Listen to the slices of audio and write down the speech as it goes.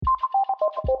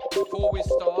Before we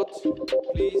start,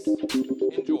 please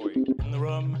enjoy. In the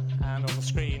room and on the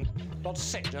screen. Not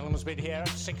sick, gentlemen's bid here,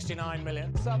 69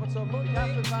 million. Salvatore Mutti,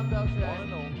 Catherine Van Belgium, one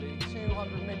and only,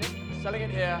 200 million. Selling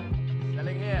it here,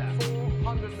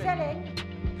 400 million.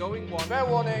 Selling. Going once. Fair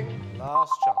warning.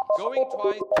 Last chance. Going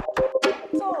twice.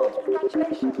 Sold.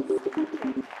 Congratulations.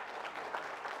 Thank you.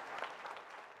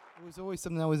 It was always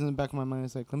something that was in the back of my mind.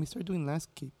 It's like, let me start doing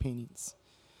landscape paintings.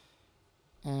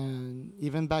 And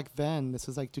even back then, this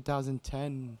was like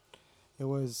 2010, it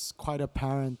was quite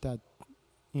apparent that,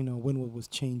 Wynwood was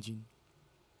changing.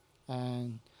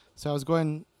 And so I was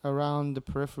going around the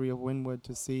periphery of Wynwood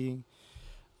to see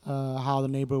how the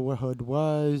neighborhood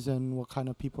was and what kind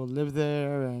of people lived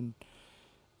there and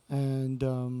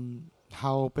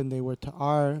how open they were to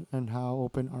art and how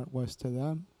open art was to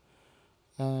them.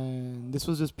 And this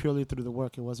was just purely through the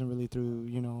work. It wasn't really through,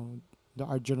 the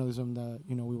art journalism that,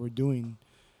 we were doing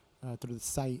through the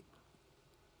site.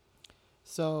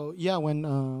 So, yeah, when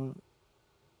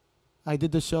I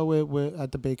did the show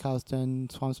at the Bakehouse, then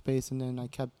Swamp Space, and then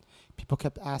people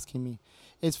kept asking me.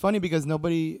 It's funny because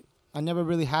I never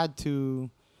really had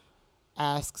to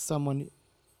ask someone,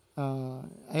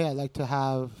 hey, I'd like to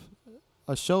have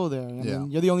a show there. I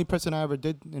mean, you're the only person I ever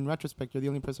did, in retrospect, you're the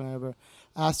only person I ever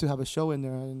asked to have a show in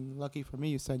there, and lucky for me,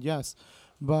 you said yes.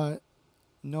 But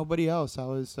nobody else.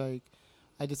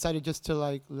 I decided just to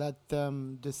let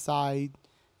them decide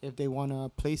if they want to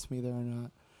place me there or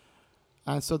not.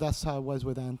 And so that's how it was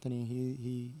with Anthony.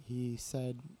 He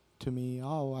said to me,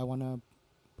 "Oh, I want to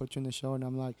put you in the show," and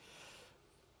I'm like,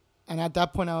 and at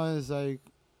that point I was like,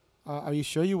 "Are you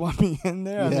sure you want me in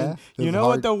there?" Yeah, I mean, you know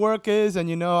what the work is, and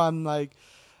I'm like,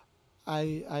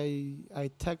 I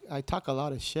talk a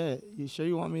lot of shit. You sure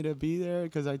you want me to be there?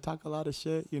 Because I talk a lot of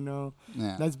shit. Yeah.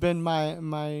 That's been my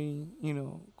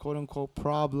quote unquote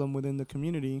problem within the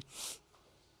community.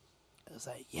 I was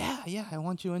like, yeah, I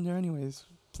want you in there anyways.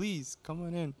 Please come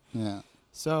on in. Yeah.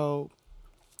 So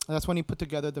that's when he put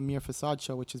together the Mir Facade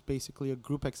Show, which is basically a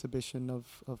group exhibition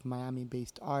of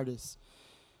Miami-based artists,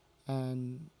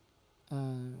 and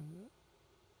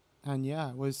yeah,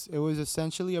 it was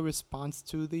essentially a response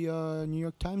to the New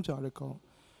York Times article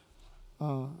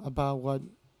about what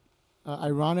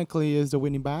ironically is the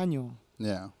Whitney Biennial.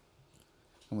 Yeah.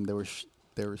 When they were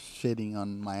shitting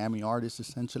on Miami artists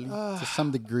essentially to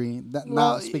some degree.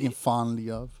 Not speaking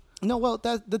fondly of. No, well,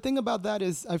 the thing about that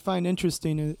is I find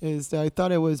interesting is that I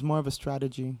thought it was more of a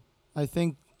strategy. I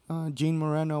think Gene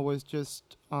Moreno was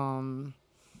just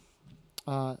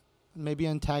maybe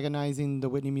antagonizing the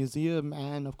Whitney Museum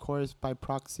and, of course, by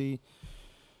proxy,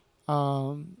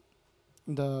 the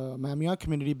Miami art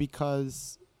community,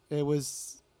 because it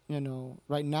was,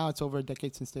 right now it's over a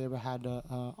decade since they ever had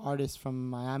a artist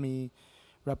from Miami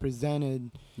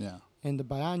represented in the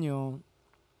biennial.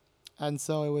 And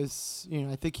so it was,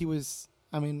 I think he was,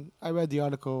 I read the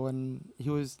article and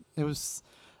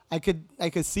I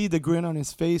could see the grin on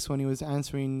his face when he was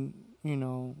answering,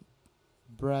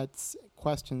 Brett's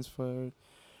questions for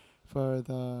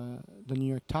the New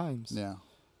York Times. Yeah.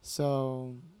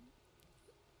 So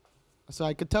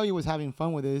I could tell he was having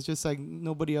fun with it. It's just like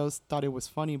nobody else thought it was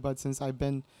funny, but since I've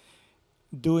been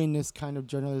doing this kind of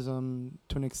journalism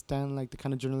to an extent, like the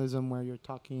kind of journalism where you're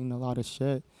talking a lot of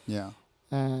shit. Yeah.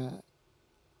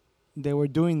 They were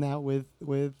doing that with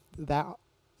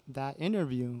that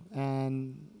interview,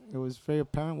 and it was very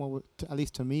apparent at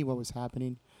least to me what was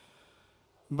happening.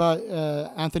 But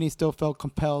Anthony still felt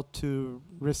compelled to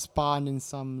respond in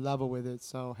some level with it,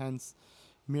 so hence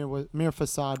Mir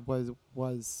Facade was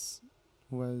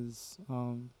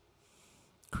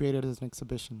created as an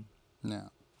exhibition. Yeah.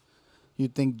 You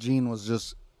think Gene was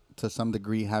just to some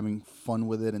degree having fun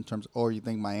with it or you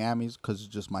think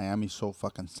because Miami's so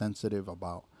fucking sensitive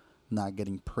about not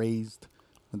getting praised,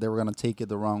 that they were gonna take it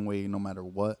the wrong way no matter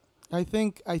what? I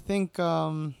think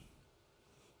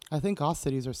all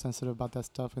cities are sensitive about that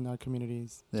stuff in our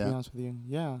communities, to be honest with you.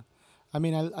 Yeah.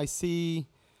 I see,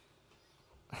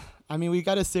 we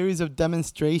got a series of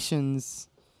demonstrations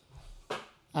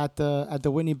at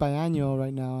the Whitney Biennial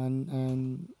right now,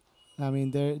 and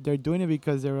they're doing it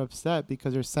because they're upset,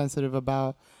 because they're sensitive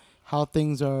about how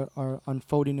things are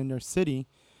unfolding in their city.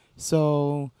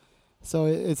 So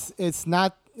it's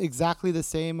not exactly the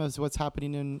same as what's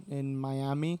happening in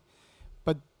Miami,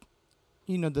 but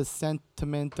the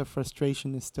sentiment of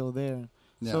frustration is still there.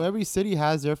 Yeah. So every city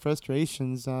has their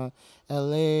frustrations.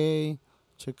 L.A.,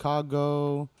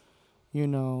 Chicago,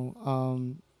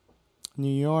 New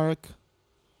York,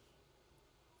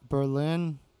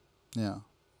 Berlin,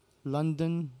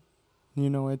 London.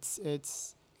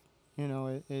 It's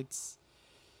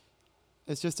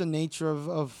it's just the nature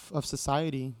of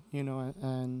society, you know,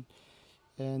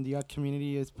 and the art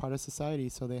community is part of society,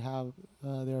 so they have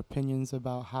their opinions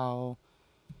about how,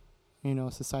 you know,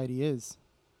 society is.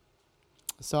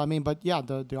 So I mean, but yeah,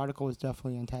 the article was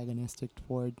definitely antagonistic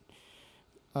toward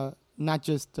not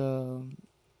just the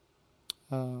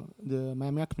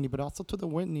Miami Art Community, but also to the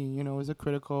Whitney. You know, it was a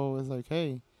critical. It was like,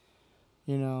 hey,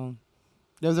 you know,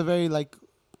 there was a very like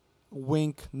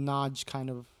wink, nudge kind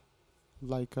of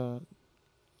like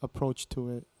approach to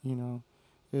it. You know,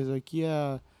 it was like,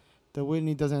 yeah, the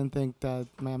Whitney doesn't think that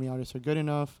Miami artists are good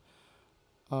enough.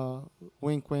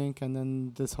 Wink, wink, and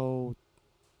then this whole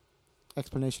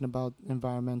explanation about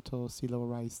environmental sea level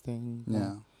rise thing.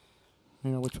 Yeah.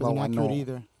 You know, which wasn't accurate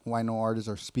either. Why no artists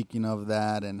are speaking of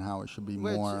that and how it should be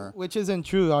more. Which isn't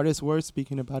true. Artists were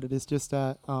speaking about it. It's just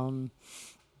that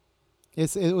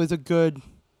it was a good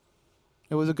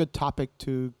topic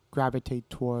to gravitate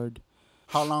toward.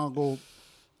 How long ago?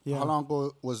 Yeah. How long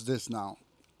ago was this now?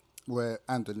 Where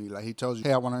Anthony, like, he tells you,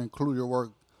 hey, I want to include your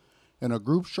work in a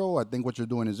group show. I think what you're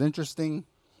doing is interesting,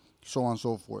 so on and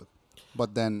so forth.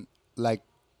 But then, like,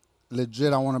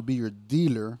 legit, I want to be your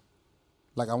dealer.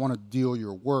 Like, I want to deal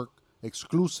your work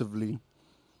exclusively.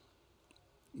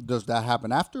 Does that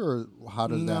happen after, or how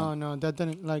does that? No, that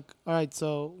didn't. Like, all right,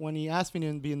 so when he asked me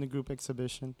to be in the group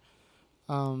exhibition,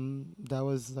 that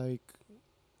was like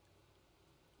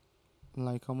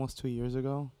almost 2 years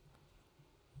ago.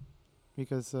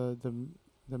 Because the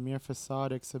Mere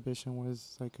Facade exhibition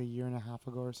was like a year and a half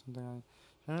ago or something.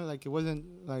 I don't know, like it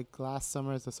wasn't like last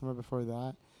summer, it's the summer before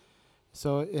that.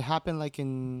 So it happened like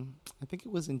I think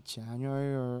it was in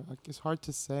January, or like, it's hard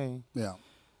to say. Yeah.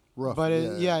 Rough. But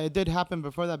it did happen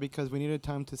before that because we needed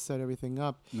time to set everything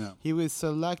up. Yeah. He was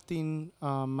selecting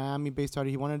Miami-based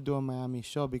artists. He wanted to do a Miami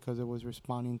show because it was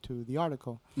responding to the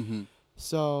article. Mm-hmm.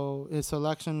 So his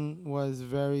selection was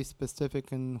very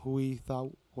specific in who he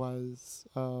thought was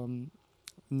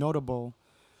notable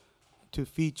to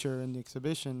feature in the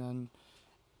exhibition,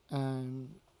 and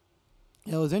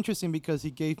it was interesting because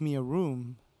he gave me a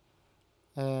room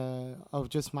of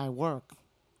just my work,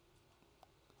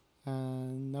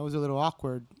 and that was a little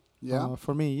awkward. Yeah.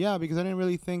 For me, yeah, because I didn't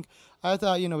really think. I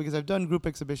thought, you know, because I've done group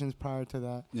exhibitions prior to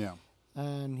that. Yeah.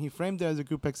 And he framed it as a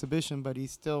group exhibition, but he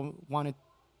still wanted,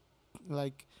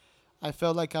 like, I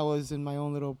felt like I was in my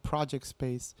own little project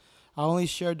space. I only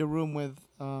shared the room with,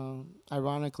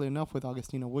 ironically enough, with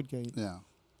Augustina Woodgate. Yeah.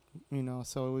 You know,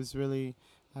 so it was really,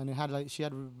 and it had she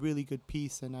had a really good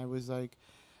piece, and I was like,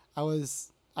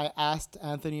 I asked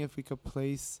Anthony if we could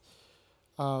place,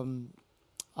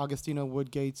 Augustina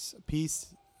Woodgate's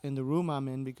piece in the room I'm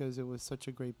in because it was such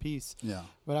a great piece. Yeah.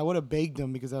 But I would have begged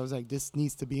him because I was like, this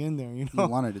needs to be in there, you know. You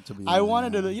wanted it to be. I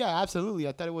wanted it. Yeah, absolutely.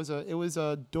 I thought it was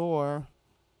a door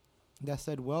that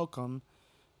said welcome,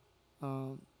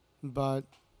 but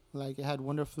like it had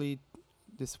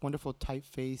this wonderful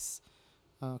typeface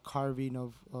carving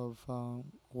of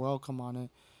welcome on it,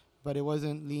 but it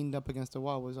wasn't leaned up against the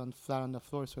wall. It was flat on the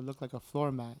floor, so it looked like a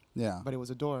floor mat. Yeah. But it was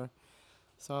a door.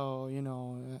 So, you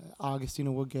know,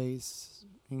 Augustina Woodgate's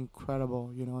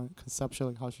incredible, you know,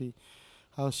 conceptually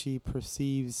how she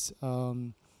perceives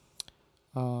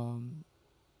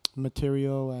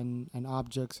material and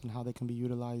objects and how they can be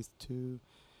utilized to,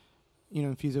 you know,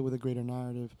 infuse it with a greater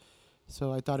narrative.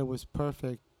 So I thought it was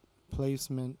perfect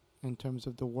placement in terms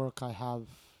of the work I have,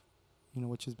 you know,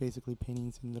 which is basically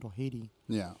paintings in Little Haiti.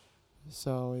 Yeah.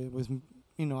 So it was,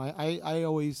 you know, I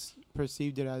always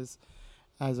perceived it as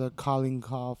a calling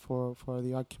call for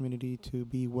the art community to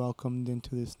be welcomed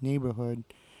into this neighborhood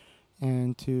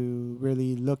and to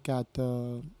really look at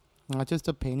not just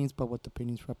the paintings, but what the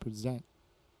paintings represent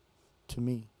to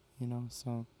me, you know,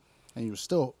 so. And you're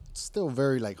still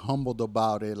very, like, humbled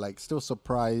about it, like, still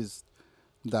surprised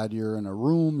that you're in a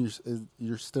room.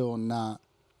 You're still not.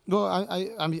 Well,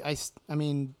 I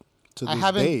mean, to I this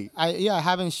haven't, day. I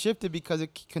haven't shifted because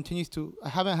it continues to. I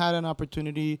haven't had an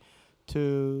opportunity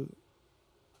to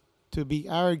be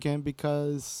arrogant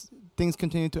because things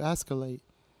continue to escalate.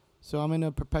 So I'm in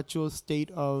a perpetual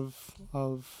state of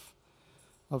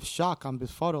shock. I'm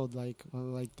befuddled. Like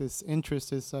this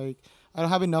interest is like I don't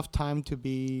have enough time to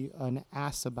be an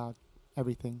ass about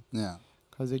everything. Yeah.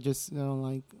 Because it just, you know,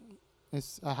 like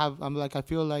I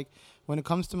feel like when it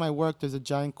comes to my work, there's a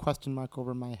giant question mark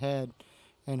over my head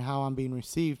and how I'm being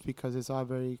received because it's all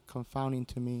very confounding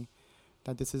to me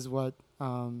that this is what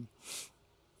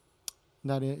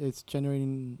that it's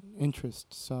generating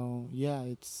interest. So yeah,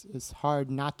 it's hard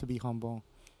not to be humble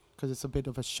because it's a bit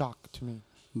of a shock to me.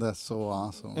 That's so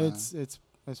awesome. It's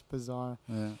bizarre.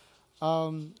 Yeah.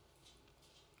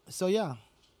 So yeah,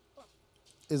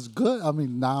 it's good. I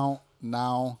mean, now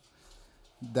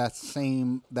that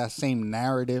same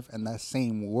narrative and that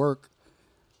same work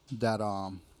that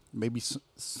maybe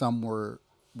some were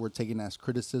taking as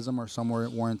criticism, or some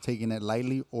weren't taking it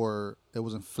lightly, or it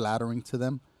wasn't flattering to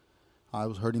them. I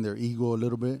was hurting their ego a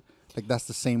little bit. Like, that's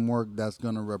the same work that's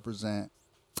gonna represent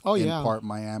in part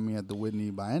Miami at the Whitney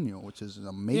Biennial, which is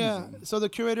amazing. Yeah. So the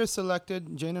curators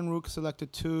selected, Jane and Rook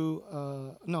selected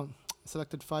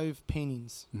selected 5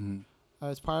 paintings. Mm-hmm.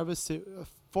 As part of a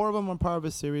 4 of them were part of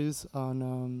a series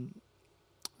on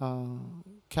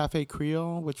Cafe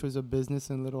Creole, which was a business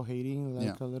in Little Haiti,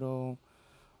 like a little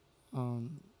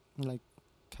like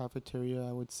cafeteria,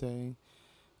 I would say,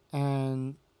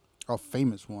 and a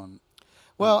famous one.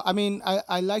 Well, I mean,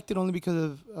 I liked it only because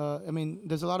of,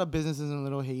 there's a lot of businesses in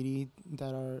Little Haiti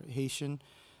that are Haitian,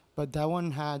 but that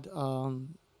one had a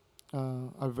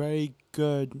very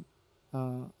good,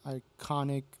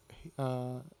 iconic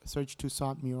Serge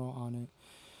Toussaint mural on it.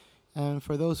 And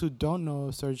for those who don't know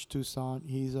Serge Toussaint,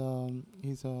 he's a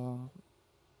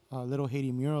Little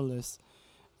Haiti muralist,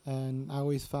 and I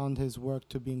always found his work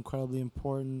to be incredibly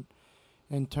important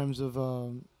in terms of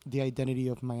the identity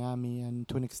of Miami, and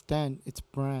to an extent, its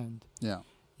brand. Yeah.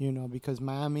 You know, because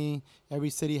Miami, every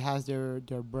city has their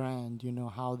brand, you know,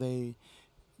 how they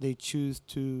choose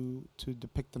to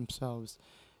depict themselves.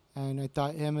 And I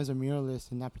thought him as a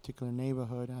muralist in that particular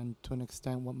neighborhood, and to an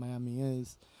extent what Miami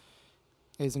is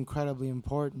incredibly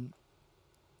important.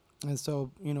 And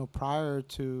so, you know, prior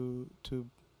to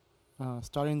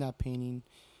starting that painting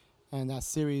and that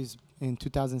series in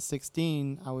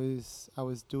 2016, I was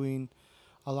doing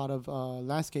a lot of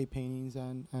landscape paintings,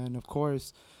 and of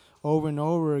course, over and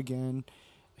over again,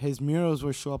 his murals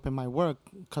will show up in my work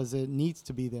because it needs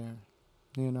to be there.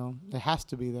 You know, it has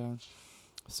to be there.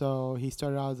 So he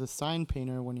started out as a sign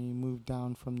painter when he moved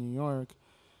down from New York,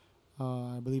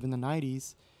 I believe in the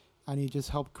 90s, and he just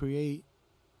helped create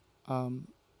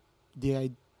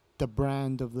the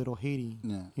brand of Little Haiti.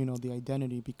 Yeah. You know, the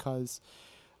identity, because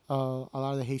a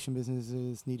lot of the Haitian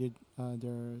businesses needed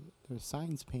their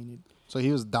signs painted. So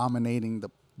he was dominating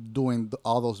doing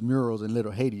all those murals in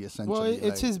Little Haiti, essentially. Well,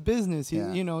 it's his business.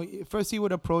 You know, first he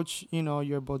would approach, you know,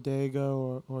 your bodega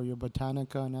or your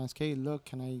botanica and ask, hey, look,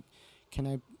 can I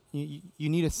you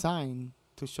need a sign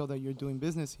to show that you're doing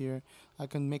business here. I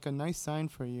can make a nice sign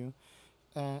for you,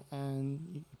 and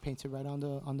he paints it right on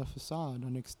the facade,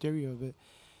 on the exterior of it.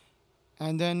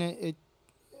 And then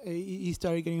he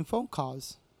started getting phone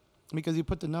calls, because he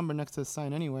put the number next to the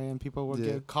sign anyway, and people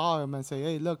would call him and say,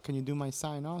 hey, look, can you do my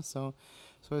sign also?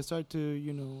 So he started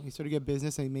to get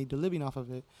business, and he made a living off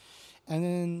of it. And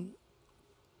then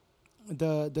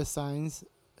the signs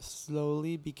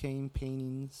slowly became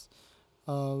paintings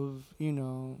of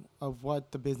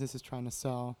what the business is trying to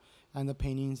sell, and the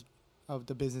paintings of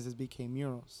the businesses became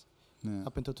murals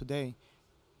up until today.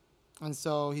 And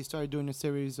so he started doing a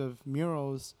series of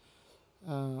murals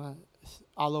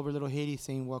all over Little Haiti,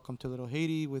 saying welcome to Little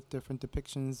Haiti, with different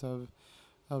depictions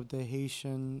of the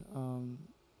Haitian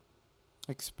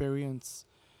experience.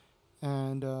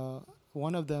 And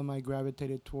one of them I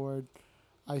gravitated toward.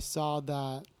 I saw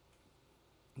that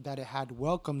it had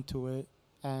welcome to it,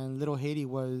 and Little Haiti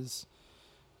was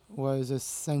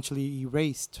essentially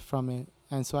erased from it.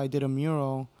 And so I did a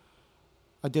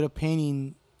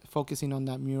painting focusing on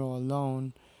that mural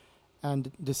alone,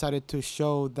 and decided to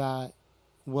show that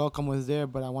welcome was there,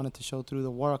 but I wanted to show through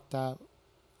the work that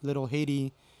Little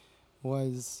Haiti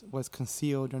was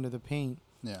concealed under the paint.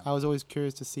 Yeah. I was always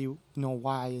curious to see,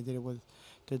 why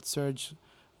did Serge,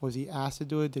 was he asked to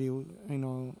do it? Did he,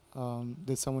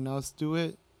 did someone else do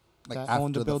it? Like that after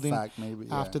owned the building? Fact, maybe.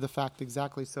 After the fact,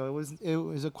 exactly. So it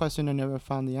was a question I never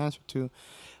found the answer to.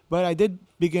 But I did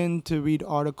begin to read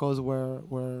articles where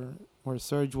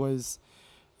Serge was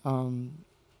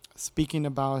speaking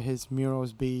about his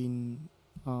murals being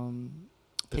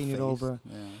painted over,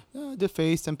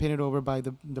 defaced and painted over by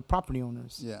the property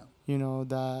owners. Yeah.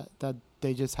 That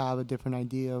they just have a different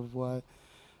idea of what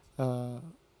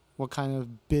kind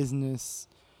of business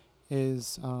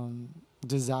is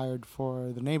desired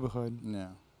for the neighborhood. Yeah.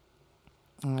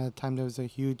 And at the time, there was a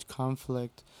huge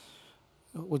conflict,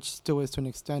 which still is to an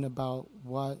extent, about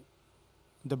what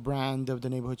the brand of the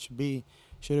neighborhood should be.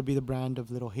 Should it be the brand of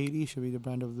Little Haiti? Should it be the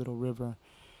brand of Little River?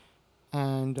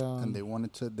 And they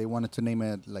wanted to name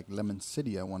it like Lemon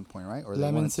City at one point, right? Or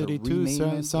Lemon City too.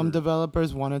 Some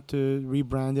developers wanted to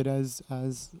rebrand it as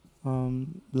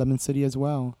Lemon City as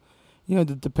well. To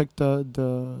depict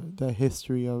the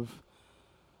history of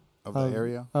the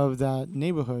area of that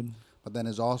neighborhood. But then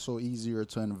it's also easier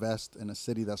to invest in a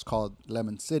city that's called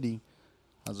Lemon City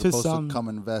as opposed to come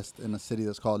invest in a city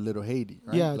that's called Little Haiti,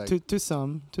 right? Yeah, to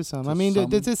some. I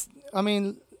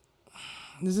mean,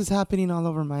 this is happening all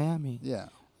over Miami. Yeah.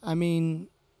 I mean,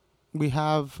 we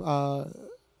have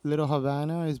Little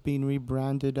Havana is being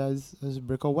rebranded as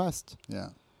Brickell West. Yeah.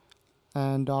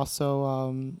 And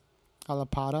also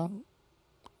Alapata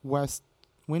West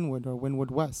Wynwood or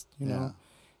Wynwood West, you know.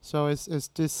 So it's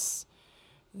this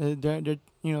they're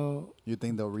you know. You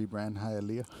think they'll rebrand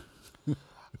Hialeah?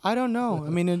 I don't know. I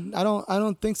mean, I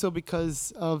don't think so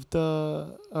because of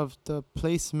the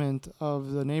placement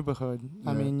of the neighborhood.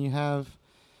 I mean, you have,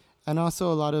 and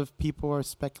also a lot of people are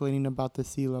speculating about the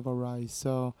sea level rise.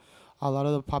 So, a lot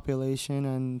of the population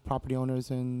and property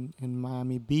owners in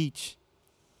Miami Beach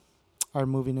are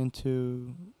moving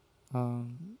into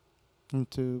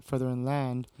further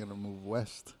inland. Gonna move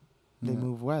west. They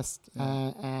move west,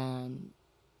 and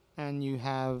you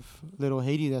have Little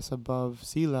Haiti that's above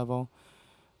sea level.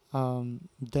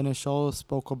 Dennis Scholl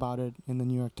spoke about it in the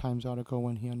New York Times article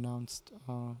when he announced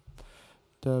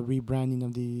the rebranding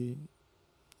of the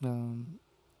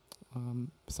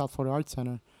South Florida Arts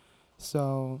Center.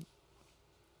 So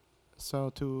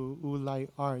to Ulai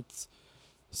Arts.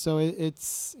 So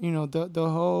it's, you know, the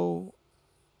whole,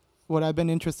 what I've been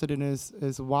interested in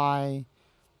is why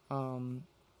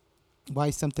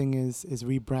something is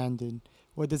rebranded.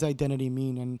 What does identity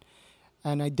mean?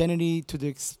 And identity to the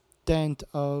extent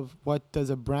of what does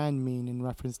a brand mean in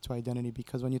reference to identity?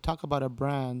 Because when you talk about a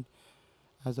brand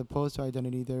as opposed to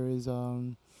identity, there's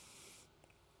an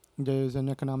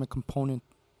economic component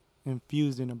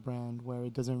infused in a brand where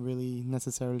it doesn't really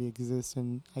necessarily exist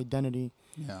in identity.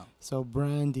 Yeah. So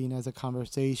branding as a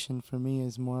conversation for me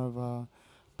is more of a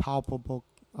palpable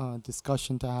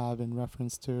discussion to have in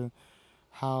reference to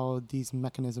how these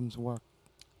mechanisms work.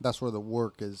 That's where the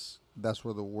work is. That's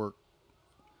where the work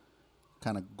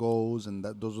kind of goes, and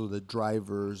those are the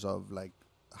drivers of like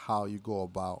how you go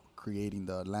about creating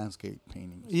the landscape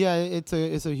paintings. Yeah, it's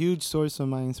a huge source of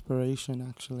my inspiration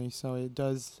actually. So it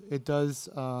does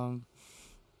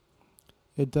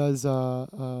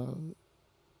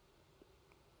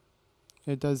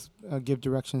give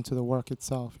direction to the work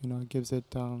itself. You know, it gives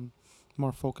it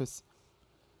more focus.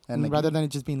 And rather than it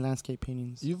just being landscape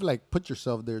paintings. You've like put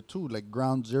yourself there too, like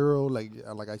ground zero. Like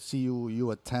I see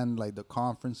you attend like the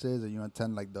conferences and you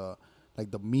attend like the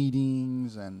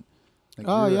meetings and. Like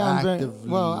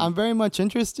I'm very much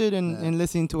interested in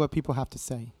listening to what people have to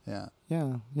say. Yeah.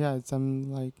 It's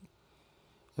like,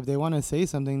 if they want to say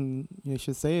something, you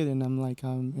should say it. And I'm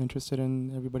interested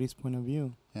in everybody's point of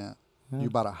view. Yeah. You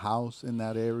bought a house in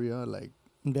that area, like.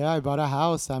 Yeah, I bought a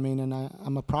house. I mean, and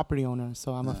I'm a property owner,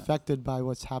 so I'm affected by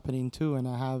what's happening too, and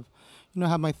I have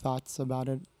my thoughts about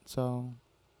it. So,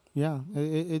 yeah,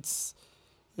 it's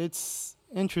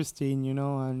interesting,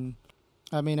 and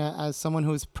I mean, as someone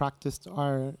who's practiced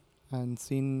art and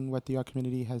seen what the art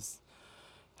community has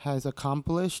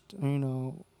accomplished,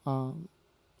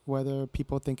 whether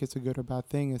people think it's a good or bad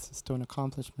thing, it's still an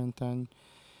accomplishment, and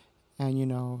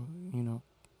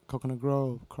Coconut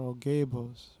Grove, Coral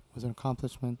Gables was an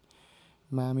accomplishment.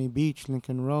 Miami Beach,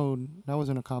 Lincoln Road, that was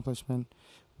an accomplishment.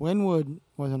 Wynwood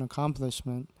was an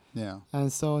accomplishment. Yeah.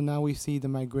 And so now we see the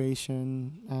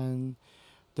migration and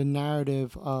the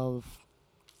narrative of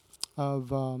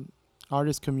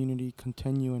artist community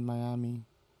continue in Miami.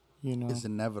 It's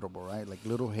inevitable, right? Like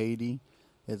Little Haiti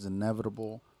is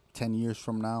inevitable. 10 years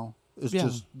from now, it's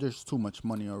just there's too much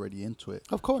money already into it.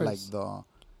 Of course.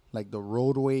 Like the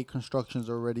roadway construction's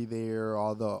already there.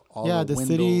 All the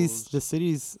the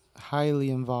city's highly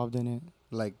involved in it.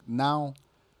 Like now,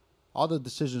 all the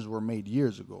decisions were made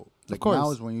years ago. Like of course.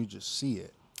 Now is when you just see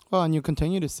it. Well, and you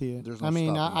continue to see it. There's no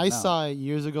I saw it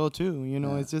years ago too.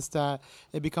 It's just that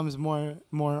it becomes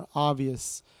more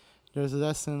obvious. There's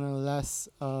less and less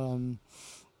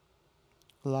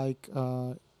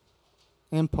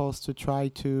impulse to try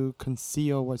to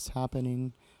conceal what's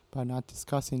happening by not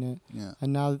discussing it. Yeah.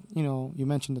 And now, you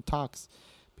mentioned the talks.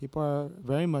 People are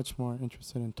very much more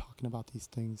interested in talking about these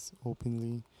things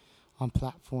openly on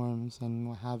platforms and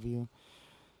what have you.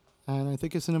 And I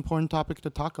think it's an important topic to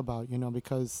talk about,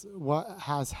 because what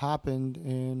has happened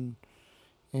in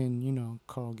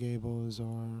Coral Gables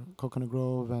or Coconut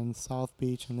Grove and South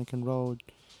Beach and Lincoln Road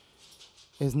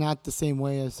is not the same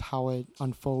way as how it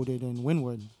unfolded in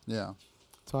Wynwood. Yeah.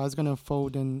 So I was going to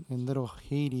unfold in Little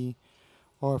Haiti,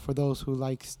 or for those who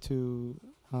likes to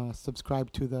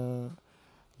subscribe to the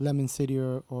Lemon City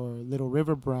or Little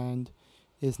River brand,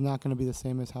 is not going to be the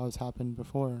same as how it's happened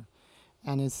before.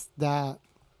 And it's that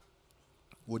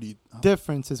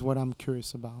difference is what I'm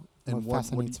curious about. And what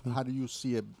fascinates me. How do you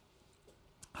see it?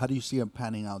 How do you see it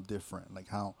panning out different?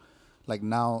 Like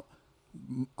now,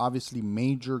 obviously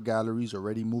major galleries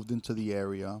already moved into the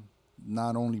area.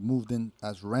 not only moved in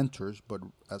as renters but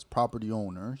as property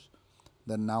owners.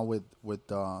 Then now with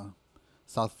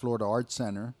South Florida Arts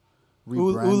Center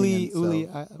rebranding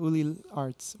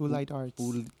Ulite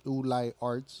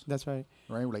Arts. That's right.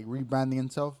 Right, like rebranding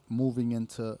itself, moving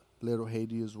into Little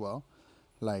Haiti as well,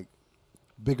 like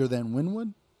bigger than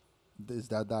Wynwood. Is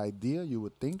that the idea? You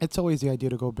would think. It's always the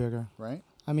idea to go bigger, right?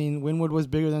 I mean, Wynwood was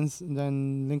bigger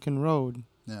than Lincoln Road.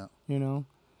 Yeah. You know,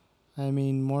 I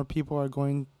mean, more people are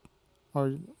going to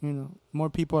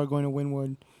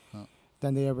Wynwood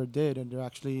than they ever did, and they're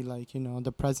actually like, you know,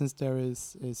 the presence there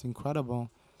is incredible.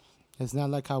 It's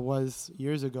not like I was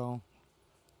years ago.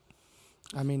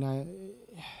 I mean,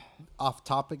 off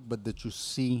topic, but did you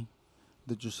see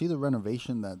the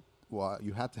renovation that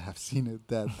you had to have seen it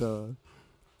that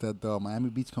the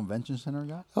Miami Beach Convention Center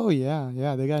got? Oh yeah,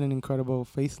 they got an incredible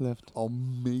facelift.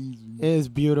 Amazing. It is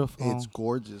beautiful. It's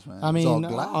gorgeous, man. I mean,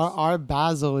 our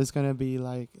Basel is gonna be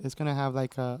like, it's gonna have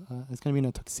like it's gonna be in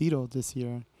a tuxedo this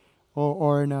year,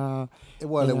 or in a.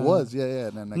 Well, it was, yeah.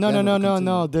 And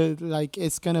No.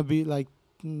 It's gonna be like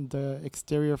the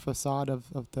exterior facade of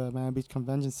the Miami Beach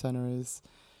Convention Center is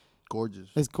gorgeous.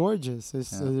 It's gorgeous. It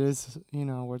is, you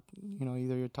know,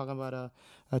 either you're talking about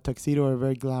a tuxedo or a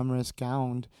very glamorous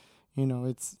gown. You know,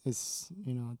 it's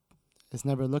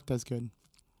never looked as good.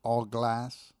 All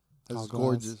glass. It's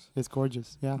gorgeous. It's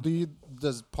gorgeous. Yeah.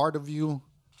 Does part of you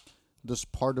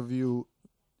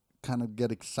kind of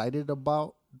get excited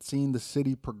about seeing the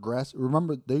city progress?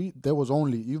 Remember,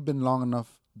 you've been long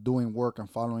enough doing work and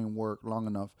following work long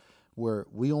enough where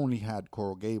we only had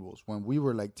Coral Gables. When we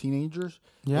were like teenagers,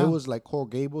 it was like Coral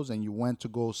Gables, and you went to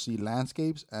go see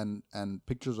landscapes and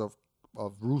pictures of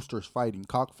roosters fighting,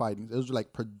 cockfighting. It was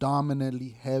like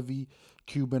predominantly heavy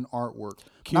Cuban artwork.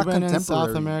 Cuban and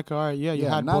South America art. Yeah, you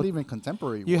had not even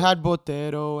contemporary. You had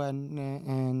Botero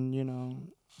and you know,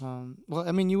 well,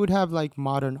 I mean, you would have like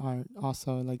modern art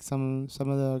also. Like some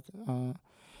of the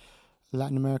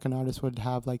Latin American artists would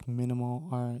have like minimal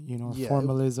art, you know,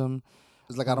 formalism.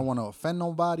 It's like, I don't want to offend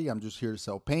nobody. I'm just here to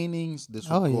sell paintings. This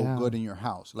will go good in your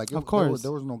house. Like, of course,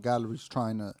 there was no galleries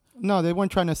trying to. No, they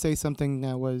weren't trying to say something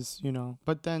that was, you know.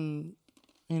 But then,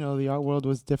 you know, the art world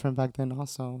was different back then,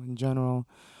 also in general.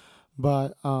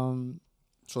 But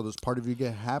so does part of you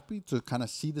get happy to kind of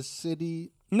see the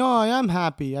city? No, I am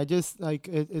happy. I just like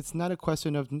it's not a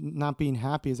question of not being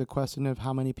happy. It's a question of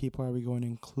how many people are we going to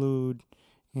include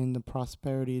in the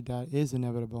prosperity that is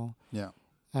inevitable. Yeah.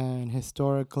 And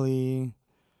historically,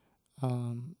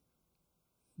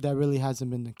 that really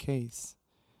hasn't been the case.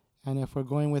 And if we're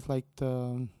going with like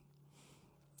the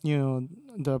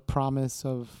promise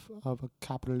of a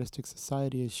capitalistic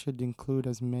society, it should include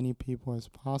as many people as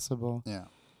possible. Yeah.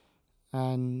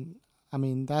 And I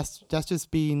mean, that's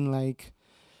just being like,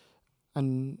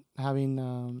 and having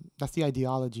that's the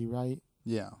ideology, right?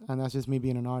 Yeah. And that's just me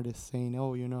being an artist saying,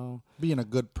 oh, you know, being a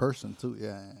good person too.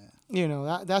 Yeah. You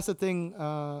know, that's the thing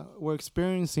we're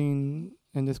experiencing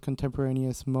in this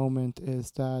contemporaneous moment,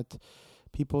 is that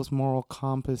people's moral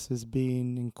compass is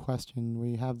being in question.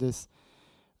 We have this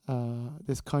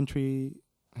country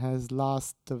has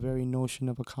lost the very notion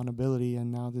of accountability,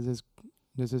 and now there's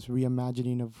this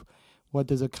reimagining of what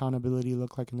does accountability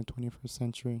look like in the 21st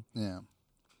century. Yeah.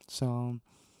 So,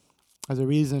 as a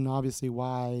reason, obviously,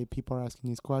 why people are asking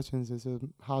these questions is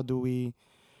how do we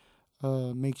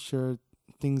make sure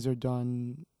things are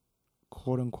done,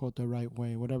 quote unquote, the right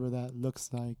way, whatever that looks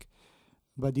like.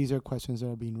 But these are questions that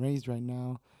are being raised right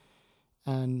now,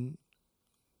 and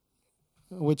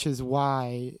which is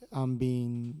why I'm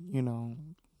being, you know,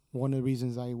 one of the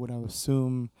reasons I would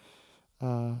assume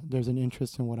there's an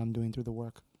interest in what I'm doing through the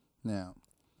work. Yeah,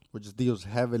 which deals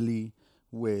heavily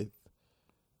with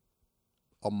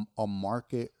a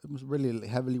market. It was really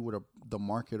heavily with the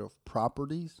market of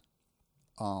properties,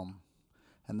 and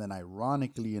then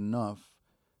ironically enough,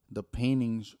 the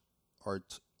paintings are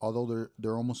although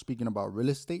they're almost speaking about real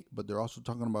estate, but they're also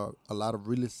talking about a lot of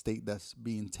real estate that's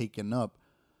being taken up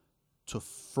to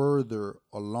further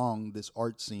along this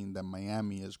art scene that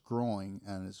Miami is growing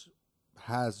and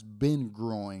has been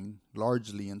growing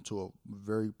largely into a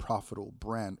very profitable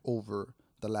brand over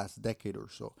the last decade or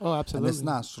so. Oh, absolutely. And it's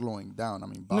not slowing down. I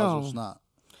mean, Basel's not.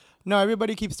 No,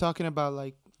 everybody keeps talking about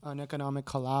like an economic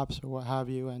collapse or what have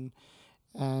you, and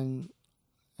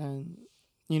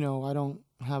you know, I don't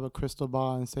have a crystal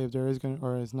ball and say if there is going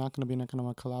or is not going to be an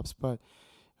economic collapse, but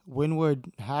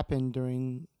Wynwood happened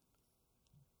during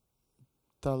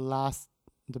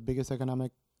the biggest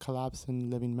economic collapse in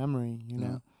living memory, you know.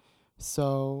 Yeah.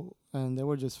 So, and they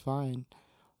were just fine.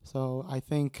 So I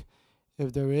think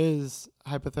if there is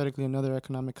hypothetically another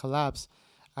economic collapse,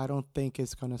 I don't think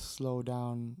it's going to slow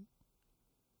down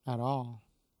at all.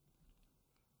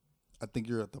 I think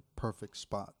you're at the perfect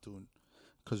spot, dude,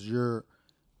 because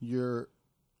you're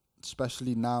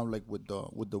especially now, like with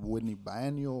the Whitney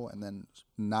Biennial, and then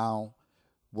now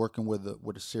working with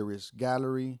a serious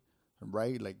gallery,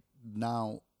 right? Like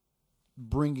now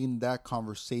bringing that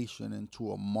conversation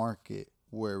into a market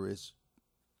where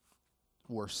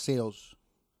sales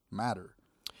matter.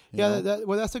 Yeah,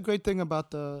 that's a great thing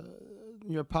about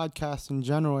your podcast in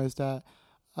general is that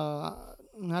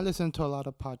I listen to a lot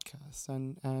of podcasts,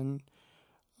 and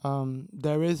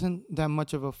there isn't that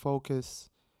much of a focus,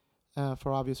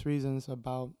 for obvious reasons,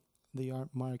 about the art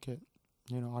market.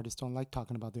 Artists don't like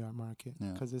talking about the art market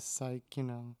because it's like,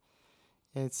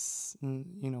 it's,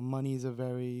 money is a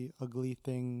very ugly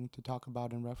thing to talk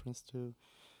about in reference to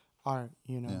art,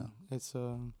 It's,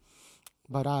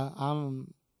 but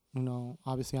I'm,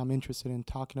 obviously I'm interested in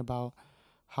talking about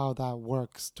how that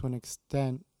works to an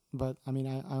extent. But, I mean,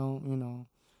 I don't,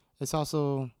 it's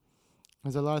also,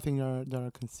 there's a lot of things that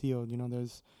are concealed.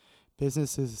 There's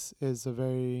business is a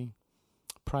very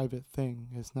private thing.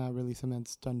 It's not really something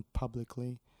that's done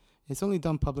publicly. It's only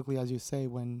done publicly, as you say,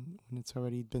 when it's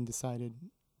already been decided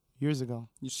years ago.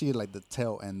 You see like the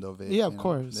tail end of it. Yeah, of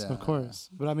course.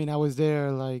 But I mean, I was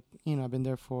there, like, I've been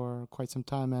there for quite some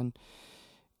time,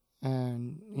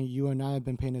 and you and I have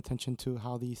been paying attention to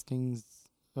how these things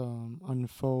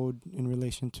unfold in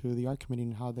relation to the art community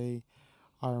and how they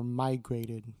are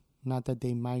migrated. Not that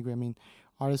they migrate. I mean,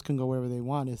 artists can go wherever they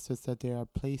want. It's just that they are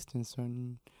placed in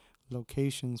certain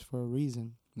locations for a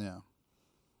reason. Yeah.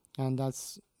 And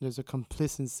there's a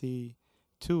complacency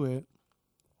to it.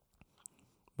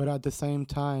 But at the same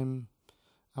time,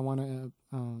 I want to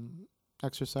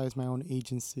exercise my own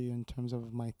agency in terms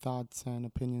of my thoughts and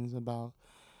opinions about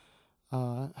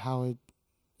how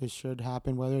it should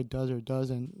happen, whether it does or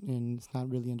doesn't. And it's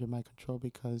not really under my control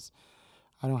because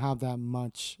I don't have that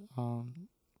much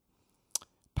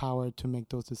power to make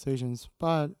those decisions.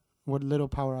 But what little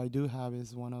power I do have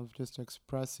is one of just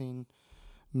expressing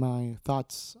my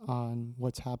thoughts on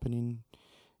what's happening,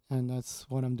 and that's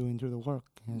what I'm doing through the work.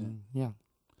 And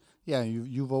yeah,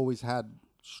 you've always had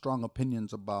strong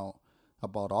opinions about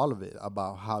all of it,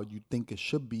 about how you think it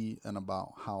should be, and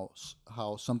about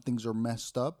how some things are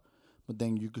messed up, but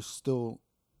then you could still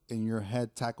in your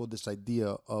head tackle this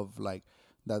idea of like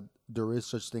that there is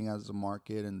such thing as a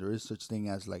market, and there is such thing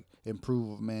as like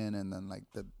improvement, and then like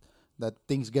that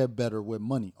things get better with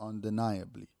money,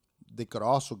 undeniably. They could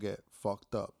also get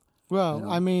fucked up. Well,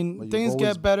 I mean, things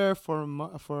get better for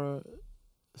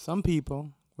some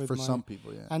people. For some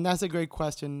people, yeah. And that's a great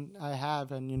question I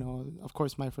have. And, of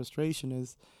course, my frustration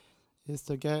is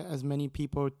to get as many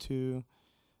people to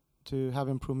have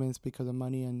improvements because of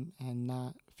money and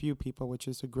not few people, which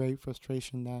is a great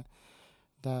frustration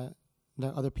that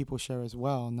other people share as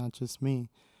well, not just me.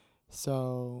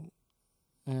 So,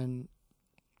 and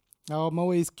I'm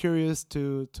always curious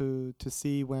to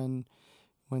see when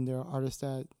there are artists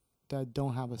that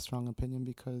don't have a strong opinion,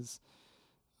 because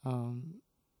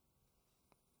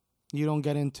you don't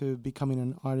get into becoming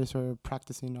an artist or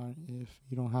practicing art if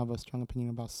you don't have a strong opinion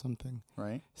about something.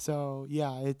 Right. So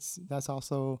yeah, that's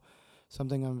also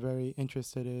something I'm very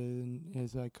interested in,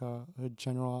 is like a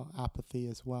general apathy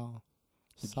as well.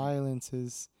 Silence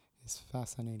is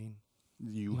fascinating.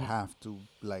 You have to,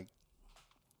 like,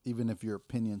 even if your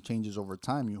opinion changes over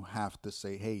time, you have to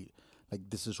say, hey, like,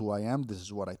 this is who I am, this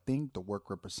is what I think, the work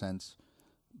represents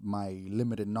my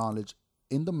limited knowledge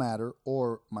in the matter,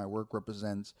 or my work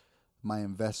represents my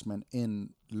investment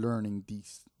in learning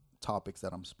these topics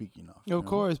that I'm speaking of. Of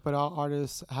course, but all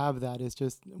artists have that. It's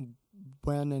just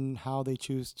when and how they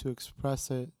choose to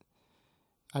express it.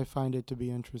 I find it to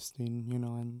be interesting,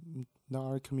 and the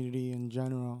art community in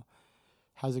general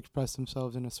has expressed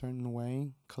themselves in a certain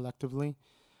way collectively.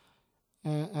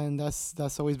 And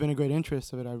that's always been a great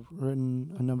interest of it. I've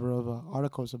written a number of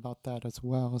articles about that as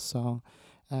well. So,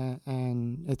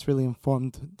 and it's really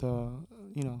informed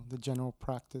the general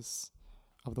practice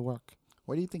of the work.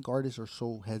 Why do you think artists are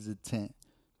so hesitant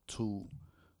to,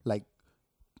 like,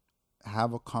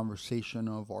 have a conversation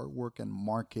of artwork and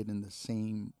market in the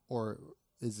same, or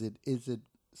is it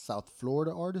South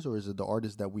Florida artists, or is it the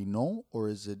artists that we know, or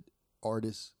is it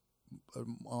artists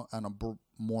on a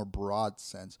more broad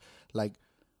sense? Like,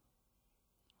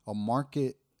 a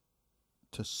market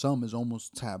to some is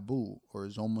almost taboo, or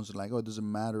is almost like, oh, it doesn't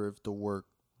matter if the work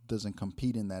doesn't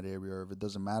compete in that area, or if it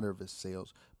doesn't matter if it's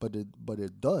sales, but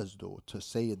it does, though. To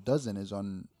say it doesn't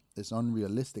is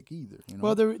unrealistic either.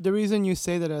 Well, the reason you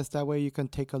say that is that way you can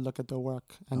take a look at the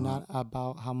work and not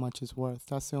about how much it's worth.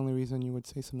 That's the only reason you would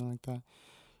say something like that.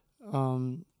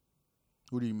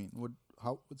 What do you mean?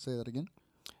 How would say that again?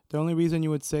 The only reason you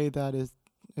would say that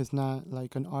is not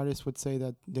like an artist would say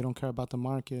that they don't care about the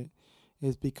market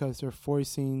is because they're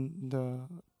forcing the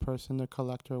person, the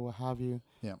collector, what have you,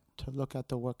 to look at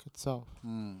the work itself.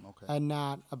 Okay. And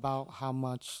not about how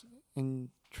much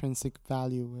intrinsic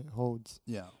value it holds.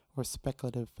 Yeah. Or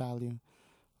speculative value.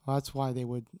 Well, that's why they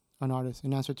would, an artist,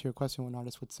 in answer to your question, an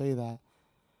artist would say that.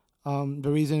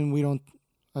 The reason we don't,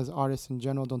 as artists in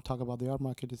general, don't talk about the art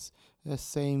market is the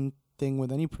same thing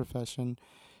with any profession.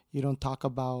 You don't talk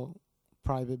about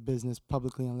private business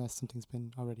publicly unless something's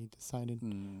been already decided.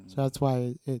 So that's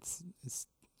why it's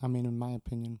I mean, in my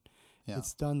opinion,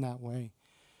 it's done that way.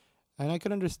 And I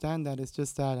could understand that. It's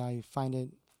just that I find it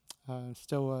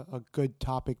still a good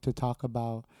topic to talk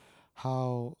about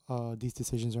how these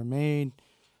decisions are made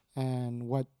and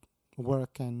what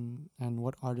work and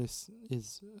what artists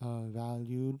is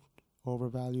valued,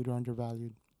 overvalued, or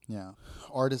undervalued. Yeah.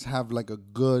 Artists have like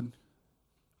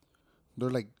they're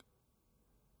like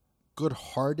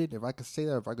good-hearted, if I could say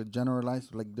that, if I could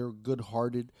generalize, like they're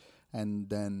good-hearted, and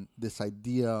then this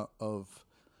idea of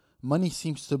money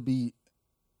seems to be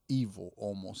evil,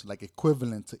 almost like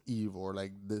equivalent to evil, or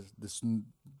like this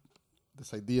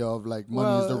idea of like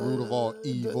money is the root of all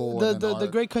evil. The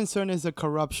great concern is the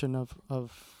corruption of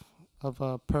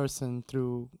a person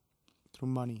through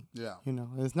money. Yeah, you know,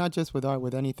 it's not just with art,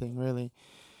 with anything really,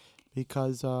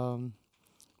 because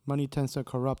money tends to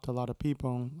corrupt a lot of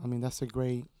people. I mean, that's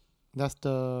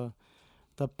the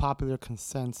popular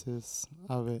consensus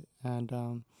of it.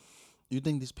 And you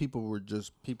think these people were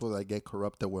just people that get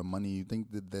corrupted with money? You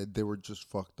think that they were just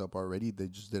fucked up already? They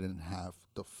just didn't have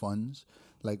the funds.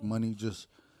 Like money just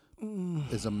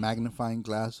is a magnifying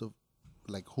glass of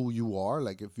like who you are.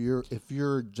 Like if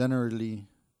you're generally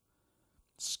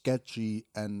sketchy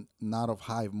and not of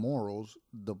high morals,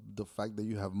 the fact that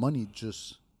you have money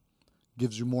just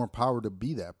gives you more power to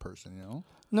be that person, you know?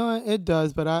 No, it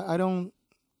does, but I don't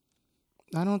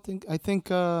think, I think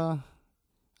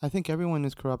everyone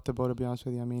is corruptible, to be honest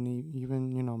with you. I mean,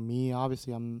 even, you know, me,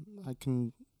 obviously I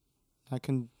don't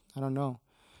know.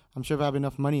 I'm sure if I have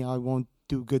enough money, I won't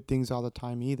do good things all the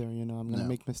time either. You know, I'm going to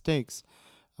make mistakes.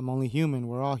 I'm only human.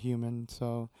 We're all human.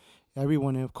 So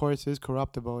everyone, of course, is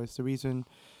corruptible. It's the reason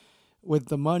with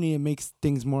the money, it makes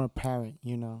things more apparent,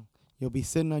 you know. You'll be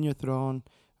sitting on your throne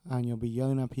and you'll be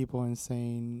yelling at people and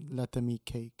saying, let them eat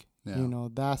cake. Yeah. You know,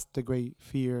 that's the great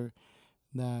fear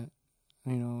that,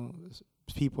 you know,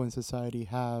 people in society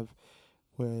have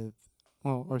with,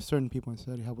 well, or certain people in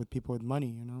society have with people with money,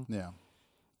 you know. Yeah.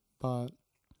 But,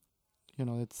 you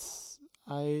know,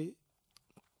 in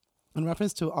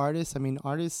reference to artists, I mean,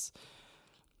 artists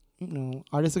are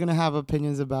going to have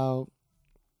opinions about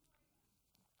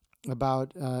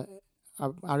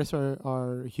artists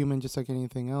are human just like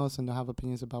anything else, and they'll have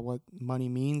opinions about what money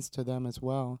means to them as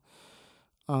well,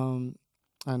 and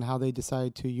how they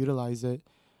decide to utilize it.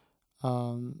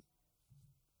 I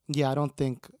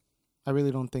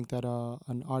really don't think that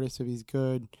an artist, if he's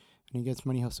good and he gets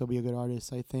money, he'll still be a good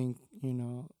artist. I think, you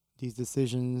know, these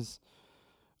decisions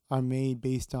are made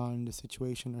based on the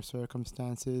situation or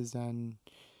circumstances, and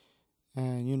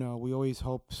you know, we always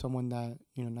hope someone that,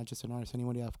 you know, not just an artist,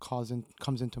 anybody that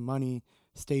comes into money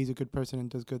stays a good person and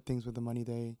does good things with the money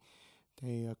they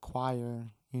acquire,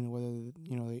 you know, whether,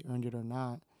 you know, they earned it or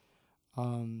not.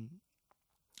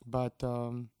 But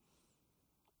I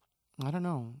don't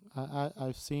know.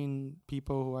 I've seen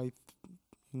people who I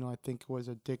think was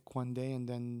a dick one day and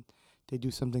then they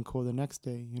do something cool the next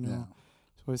day, you know. Yeah.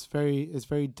 So it's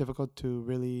very difficult to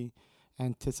really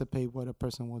anticipate what a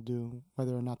person will do,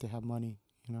 whether or not they have money,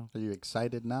 you know. Are you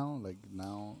excited now? Like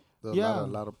now, a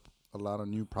lot of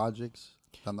new projects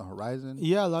on the horizon.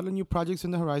 Yeah, a lot of new projects on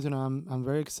the horizon. I'm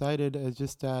very excited. It's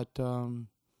just that,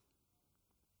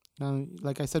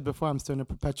 like I said before, I'm still in a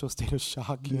perpetual state of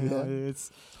shock. You know? It's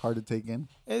hard to take in.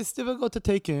 It's difficult to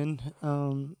take in.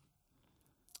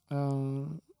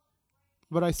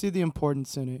 But I see the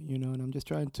importance in it, you know, and I'm just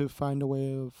trying to find a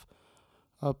way of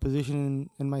positioning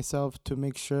in myself to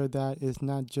make sure that it's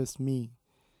not just me,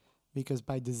 because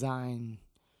by design,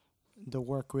 the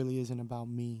work really isn't about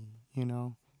me, you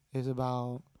know. It's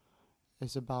about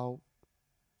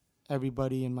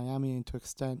everybody in Miami, and to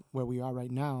extent where we are right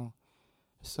now.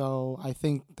 So I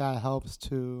think that helps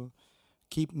to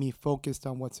keep me focused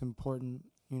on what's important,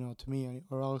 you know, to me,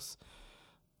 or else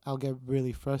I'll get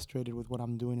really frustrated with what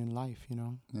I'm doing in life, you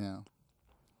know. Yeah.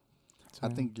 So I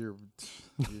think you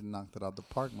knocked it out the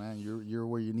park, man. You're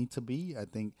where you need to be. I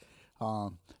think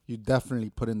you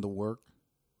definitely put in the work.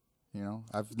 You know,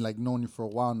 I've like known you for a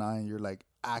while now, and you're like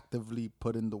actively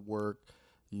putting the work.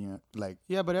 Like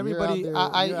Yeah, but you're out everybody, there-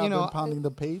 I you're out you know, there pounding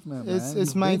the pavement, it's man.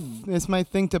 it's You've my been- it's my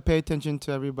thing to pay attention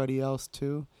to everybody else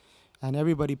too, and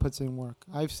everybody puts in work.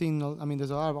 I've seen, I mean,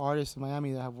 there's a lot of artists in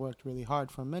Miami that have worked really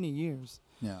hard for many years,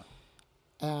 yeah,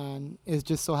 and it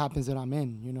just so happens that I'm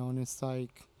in, you know, and it's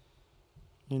like,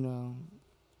 you know,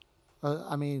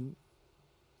 I mean,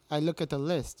 I look at the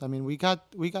list. I mean,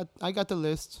 I got the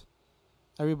list.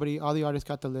 Everybody, all the artists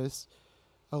got the list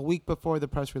a week before the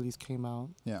press release came out.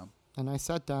 yeah, And I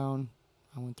sat down,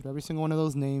 I went through every single one of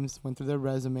those names, went through their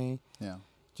resume, yeah.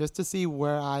 just to see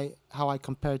how I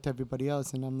compared to everybody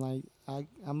else. And I'm like,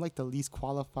 I'm like the least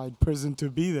qualified person to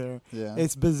be there. Yeah.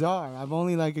 It's bizarre. I've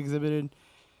only like exhibited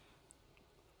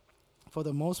for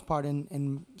the most part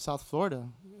in South Florida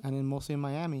and mostly in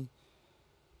Miami.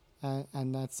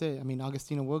 And that's it. I mean,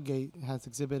 Augustina Woodgate has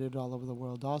exhibited all over the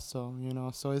world also, you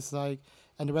know. So it's like,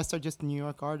 and the rest are just New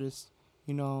York artists,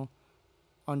 you know,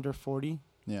 under 40,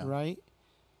 Yeah. right?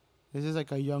 This is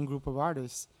like a young group of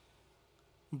artists.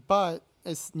 But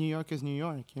it's New York is New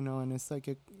York, you know, and it's like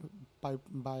by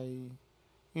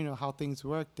you know, how things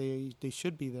work, they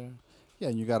should be there. Yeah,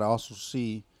 and you got to also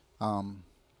see,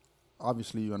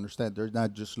 obviously you understand they're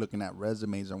not just looking at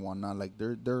resumes and whatnot. Like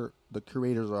the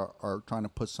curators are trying to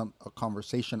put a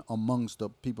conversation amongst the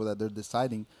people that they're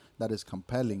deciding that is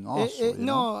compelling. Also, you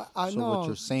know? I so know. what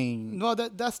you're saying. No,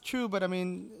 that's true, but I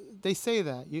mean, they say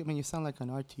that. I mean, you sound like an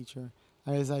art teacher.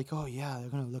 I was like, oh yeah, they're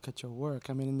gonna look at your work.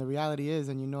 I mean, and the reality is,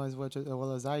 and you know as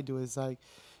well as I do, is like,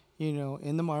 you know,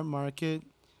 in the market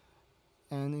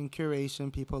and in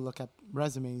curation, people look at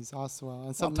resumes also,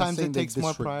 and sometimes it takes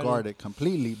more priority. Disregard it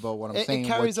completely, but what I'm saying, it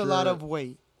carries a lot of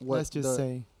weight. Let's just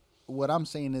say. What I'm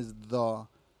saying is the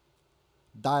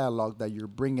dialogue that you're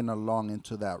bringing along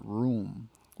into that room,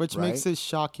 which right? makes it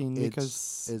shocking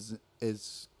because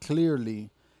is clearly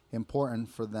important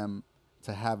for them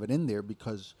to have it in there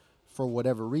because for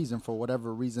whatever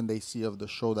reason they see of the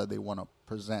show that they want to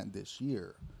present this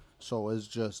year. So it's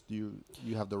just you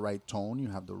have the right tone, you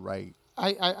have the right.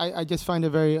 I just find it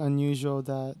very unusual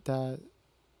that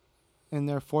in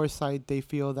their foresight they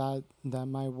feel that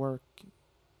my work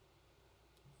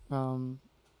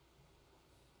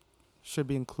should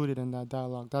be included in that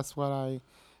dialogue. That's what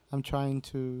I'm trying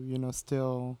to, you know,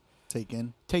 still take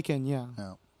in. Yeah.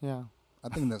 Yeah. I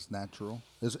think that's natural.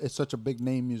 It's such a big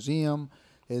name museum.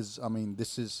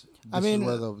 This is where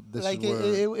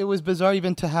it was bizarre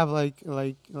even to have like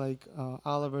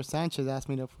Oliver Sanchez asked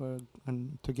me to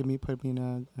put me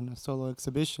in a solo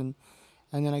exhibition,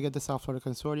 and then I get the South Florida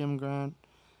Consortium grant,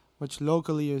 which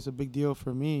locally is a big deal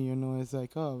for me. You know, it's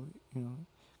like, oh, you know,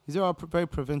 these are all very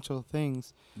provincial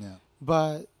things. Yeah.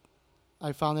 But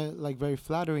I found it like very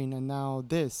flattering, and now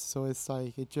this, so it's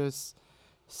like it just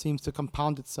seems to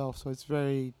compound itself. So it's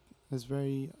very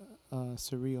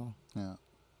surreal. Yeah.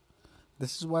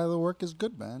 This is why the work is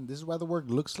good, man. This is why the work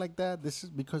looks like that. This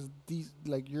is because these,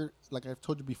 like I've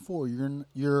told you before,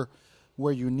 you're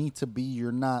where you need to be.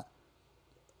 You're not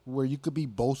where you could be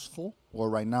boastful,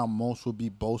 or right now most would be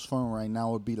boastful, and right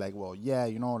now would be like, well, yeah,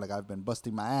 you know, like I've been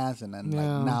busting my ass, and then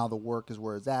like now the work is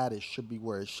where it's at. It should be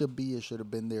where it should be. It should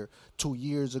have been there 2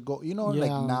 years ago. You know,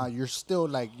 like now you're still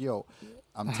like, yo,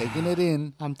 I'm taking it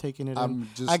in. I'm taking it I'm in.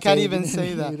 just I can't taking even it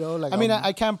say in, that. you know, like I mean,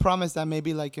 I can't promise that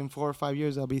maybe like in 4 or 5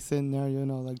 years I'll be sitting there, you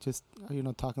know, like just, you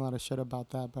know, talking a lot of shit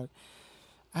about that. But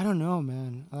I don't know,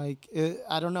 man. Like,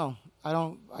 I don't know.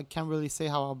 I can't really say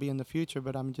how I'll be in the future,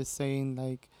 but I'm just saying,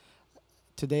 like,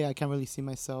 today I can't really see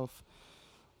myself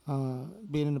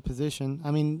being in a position.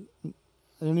 I mean,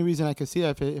 the only reason I could see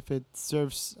that if it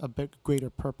serves a bit greater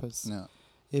purpose. Yeah.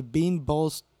 If being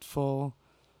boastful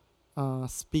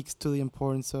speaks to the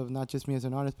importance of not just me as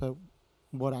an artist, but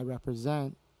what I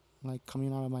represent, like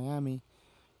coming out of Miami,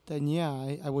 then yeah,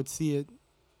 I would see it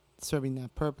serving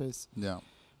that purpose. Yeah.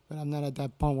 But I'm not at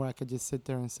that point where I could just sit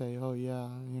there and say, oh yeah,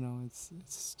 you know,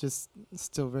 it's just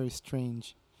still very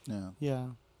strange. Yeah. Yeah.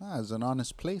 It's an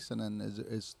honest place, and then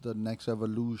it's the next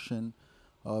evolution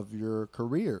of your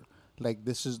career. Like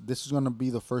this is going to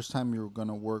be the first time you're going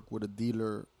to work with a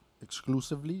dealer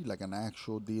exclusively, like an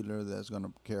actual dealer that's going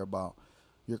to care about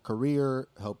your career,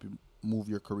 help you move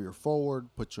your career forward,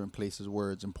 put you in places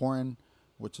where it's important,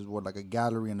 which is what like a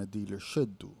gallery and a dealer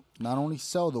should do. Not only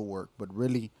sell the work, but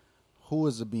really who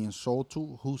is it being sold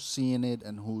to, who's seeing it,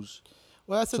 and who's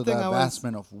that's the to thing. the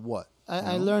advancement of what.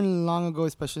 I learned long ago,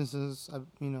 especially since I've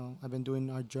been doing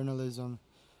art journalism,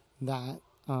 that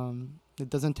it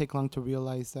doesn't take long to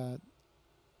realize that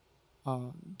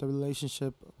the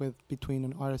relationship between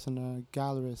an artist and a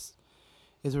gallerist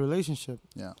is a relationship.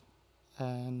 Yeah.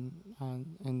 And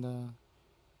in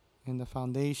the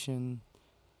foundation,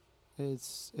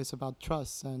 it's about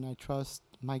trust, and I trust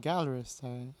my gallerist.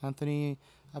 Anthony,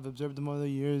 I've observed him over the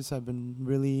years. I've been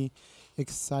really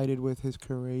excited with his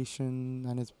curation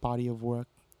and his body of work,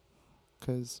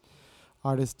 because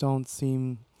artists don't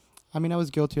seem. I mean, I was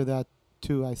guilty of that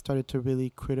too. I started to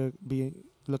really be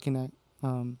looking at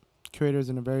curators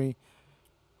in a very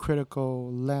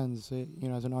critical lens.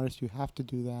 As an artist, you have to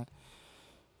do that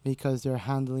because they're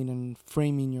handling and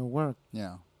framing your work.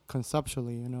 Yeah.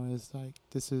 Conceptually, it's like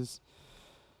this is.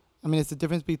 I mean, it's the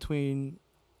difference between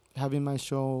having my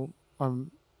show or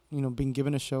being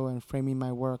given a show and framing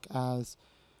my work as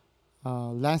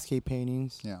landscape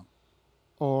paintings. Yeah.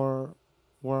 Or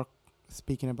work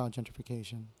speaking about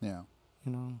gentrification. Yeah.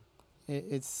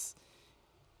 It's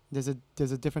there's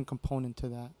a different component to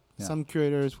that. Yeah. Some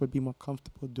curators would be more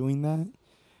comfortable doing that.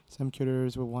 Some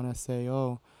curators would want to say,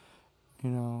 "Oh,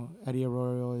 Eddie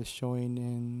Arroyo is showing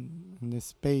in this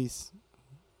space.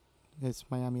 It's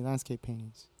Miami landscape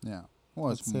paintings." Yeah.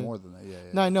 Well, it's That's more it. than that. Yeah.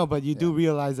 No, I know, but you do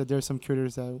realize that there's some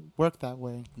curators that work that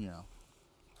way. Yeah.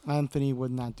 Anthony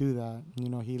would not do that.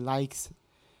 He likes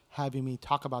having me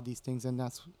talk about these things, and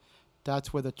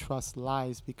that's where the trust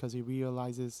lies, because he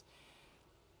realizes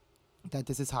that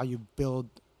this is how you build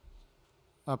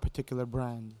a particular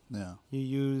brand. Yeah. You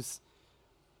use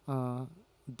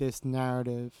this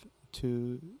narrative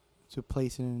to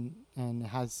place it in, and it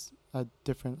has a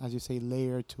different, as you say,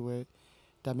 layer to it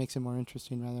that makes it more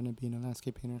interesting rather than it being a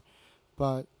landscape painter.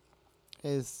 But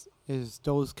is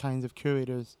those kinds of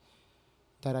curators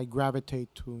that I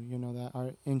gravitate to, that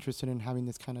are interested in having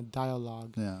this kind of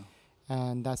dialogue. Yeah.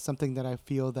 And that's something that I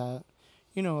feel that,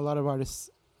 a lot of artists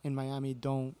in Miami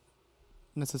don't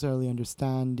necessarily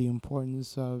understand the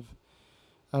importance of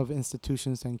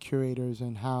institutions and curators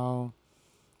and how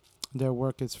their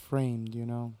work is framed,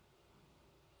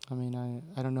 I mean,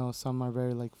 I don't know, some are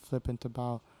very flippant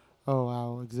about, oh,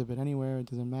 I'll exhibit anywhere, it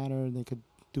doesn't matter, they could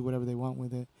do whatever they want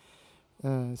with it.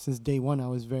 Since day one, I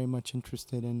was very much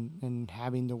interested in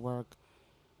having the work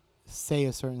say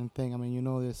a certain thing. I mean,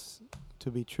 this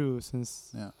to be true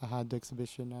since I had the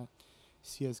exhibition at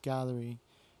CS Gallery,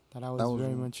 that I was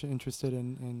very much interested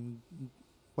in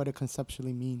what it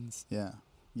conceptually means. Yeah.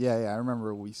 Yeah, I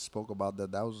remember we spoke about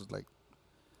that. That was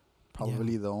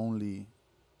probably the only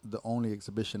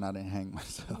exhibition I didn't hang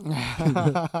myself.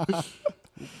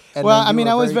 And well, I mean,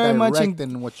 I was very much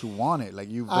in what you wanted.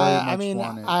 You very much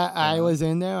wanted. I was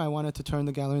in there. I wanted to turn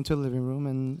the gallery into a living room,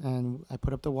 and I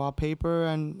put up the wallpaper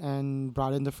and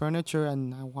brought in the furniture,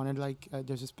 and I wanted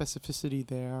there's a specificity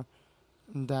there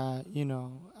that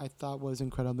I thought was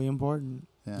incredibly important.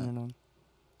 Yeah.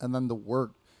 And then the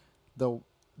work, the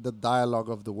dialogue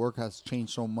of the work has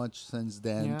changed so much since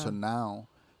then to now.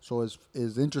 So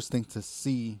it's interesting to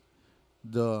see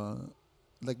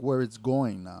where it's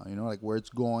going now, where it's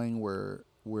going, where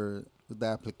the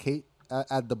applicate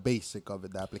at the basic of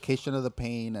it, the application of the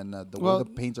paint and the way the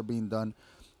paints are being done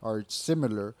are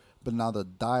similar, but now the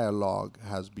dialogue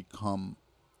has become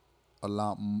a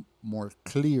lot more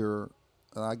clear.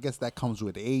 I guess that comes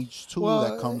with age too.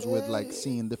 That comes with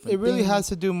seeing different. It really things. has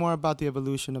to do more about the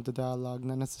evolution of the dialogue,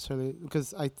 not necessarily,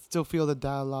 because I still feel the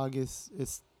dialogue is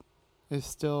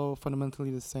still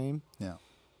fundamentally the same. Yeah.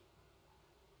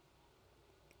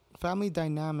 Family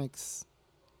dynamics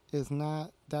is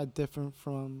not that different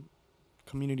from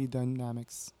community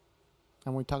dynamics.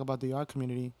 And when we talk about the art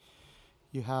community,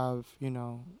 you have,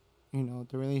 the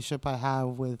relationship I have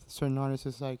with certain artists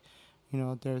is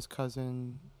there's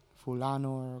cousin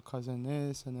fulano or cousin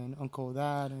this and then uncle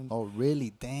that. And oh,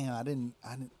 really? Damn, I didn't.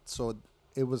 So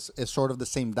it's sort of the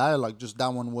same dialogue, just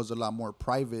that one was a lot more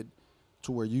private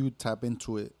to where you tap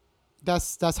into it.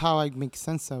 That's how I make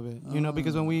sense of it,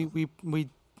 because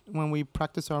when we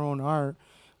practice our own art,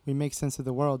 we make sense of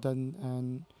the world,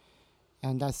 and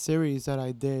that series that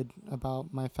I did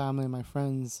about my family and my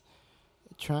friends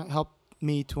helped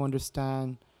me to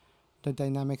understand the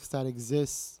dynamics that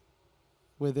exist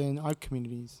within art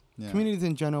communities, communities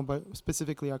in general, but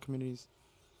specifically art communities.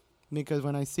 Because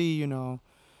when I see,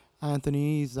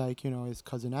 Anthony, he's his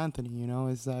cousin Anthony,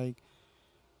 it's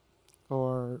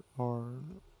or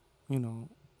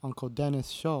Uncle Dennis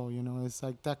show, it's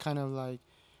that kind of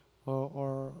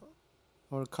or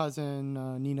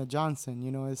cousin Nina Johnson,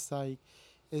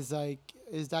 it's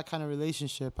that kind of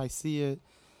relationship. I see it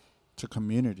to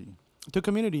community,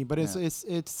 but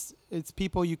it's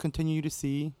people you continue to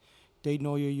see. They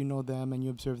know you, you know them, and you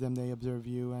observe them, they observe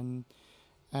you, and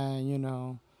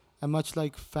and much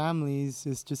like families,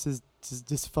 it's just as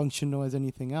dysfunctional as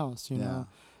anything else, know.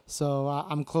 So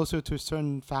I'm closer to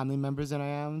certain family members than I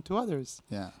am to others.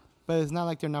 Yeah. But it's not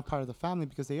like they're not part of the family,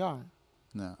 because they are.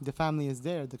 No. The family is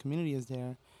there. The community is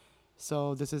there.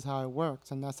 So this is how it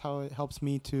works, and that's how it helps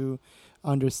me to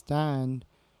understand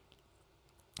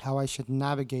how I should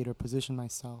navigate or position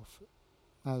myself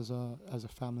as a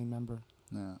family member.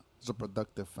 Yeah, as a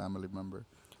productive family member.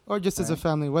 Or just as a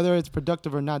family. Whether it's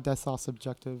productive or not, that's all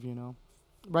subjective, you know.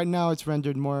 Right now, it's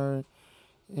rendered more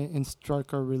in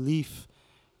starker relief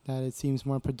that it seems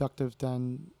more productive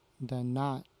than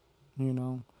not, you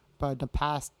know. But in the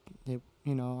past, there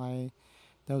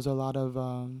was a lot of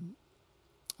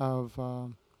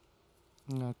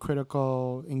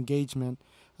critical engagement,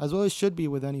 as well as should be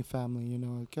with any family, you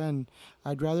know. Again,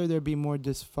 I'd rather there be more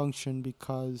dysfunction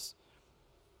because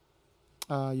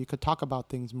you could talk about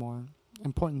things more,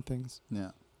 important things.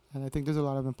 Yeah. And I think there's a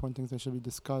lot of important things that should be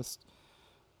discussed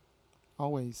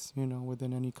always, you know,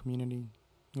 within any community.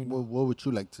 You know. What would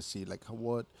you like to see? Like,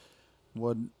 what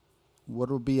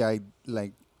would be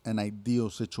like an ideal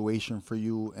situation for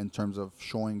you in terms of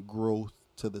showing growth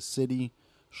to the city,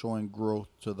 showing growth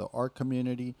to the art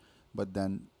community, but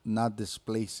then not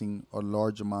displacing a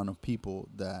large amount of people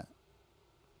that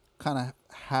kind of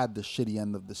had the shitty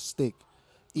end of the stick,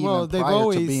 even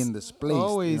prior to being displaced.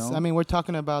 Always, you know? I mean, we're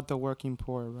talking about the working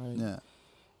poor, right? Yeah.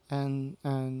 And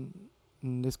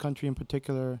in this country in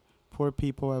particular, poor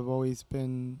people have always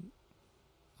been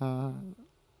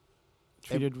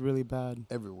treated really bad.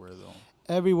 Everywhere, though.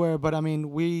 Everywhere, but I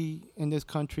mean, we in this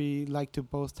country like to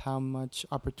boast how much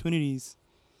opportunities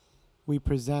we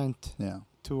present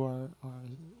to our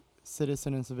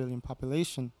citizen and civilian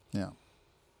population. Yeah.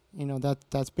 You know,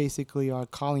 that's basically our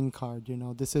calling card. You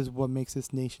know, this is what makes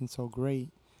this nation so great.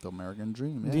 The American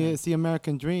dream. Yeah. It's the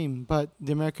American dream, but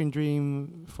the American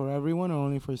dream for everyone or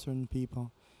only for certain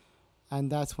people.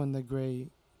 And that's when the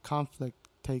great conflict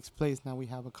takes place. Now we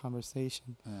have a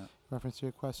conversation. Yeah. Reference to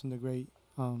your question, the great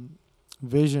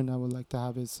vision I would like to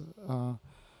have is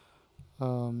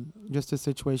just a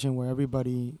situation where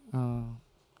everybody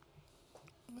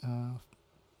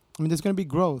I mean, there's going to be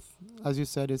growth. As you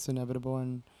said, it's inevitable,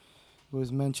 and it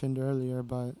was mentioned earlier,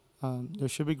 but there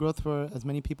should be growth for as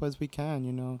many people as we can,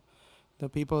 you know. The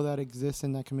people that exist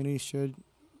in that community should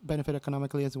benefit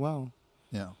economically as well.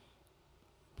 Yeah.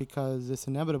 Because it's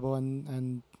inevitable,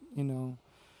 and you know,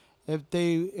 if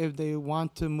they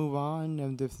want to move on,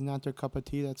 and if it's not their cup of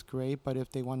tea, that's great. But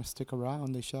if they want to stick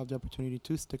around, they should have the opportunity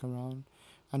to stick around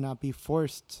and not be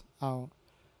forced out,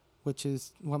 which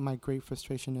is what my great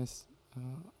frustration is.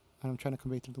 And I'm trying to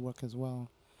convey through the work as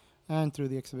well, and through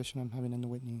the exhibition I'm having in the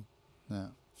Whitney. Yeah.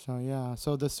 So yeah,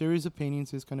 so the series of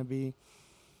paintings is going to be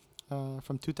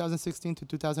from 2016 to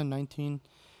 2019,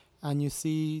 and you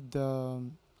see the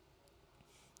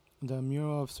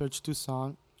mural of Serge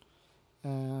Toussaint,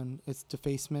 and it's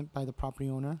defacement by the property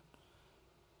owner,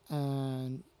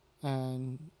 and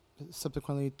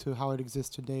subsequently to how it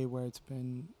exists today, where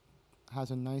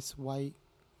has a nice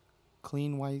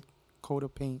clean white coat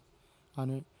of paint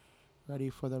on it, ready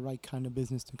for the right kind of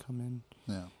business to come in.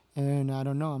 Yeah. And I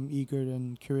don't know, I'm eager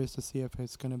and curious to see if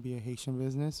it's going to be a Haitian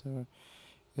business or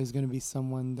it's going to be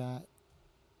someone that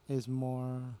is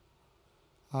more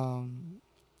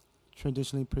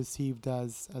traditionally perceived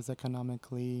as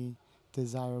economically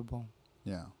desirable.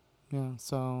 Yeah. Yeah,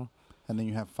 so... And then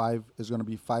you have there's going to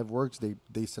be 5 works.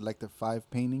 They selected 5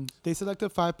 paintings? They selected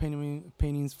 5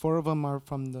 paintings. 4 of them are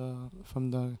from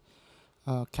the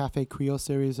Cafe Creole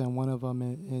series, and one of them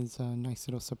is a nice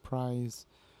little surprise,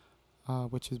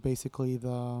 which is basically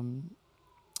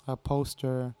a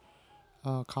poster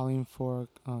calling for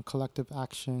collective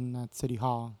action at City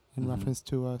Hall in reference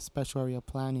to a special area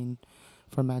planning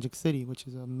for Magic City, which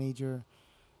is a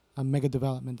mega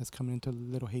development that's coming into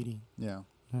Little Haiti. Yeah.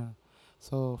 Yeah.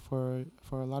 So for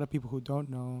a lot of people who don't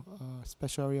know,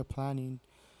 special area planning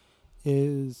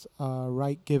is a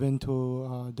right given to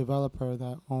a developer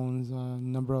that owns a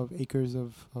number of acres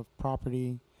of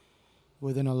property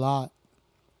within a lot.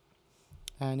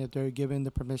 And if they're given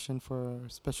the permission for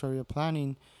special area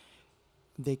planning,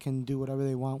 they can do whatever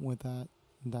they want with that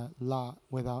lot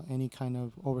without any kind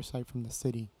of oversight from the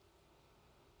city.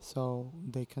 So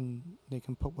they can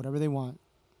put whatever they want.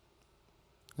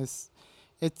 It's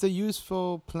a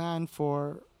useful plan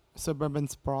for suburban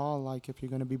sprawl, like if you're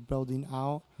going to be building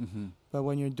out. Mm-hmm. But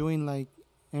when you're doing like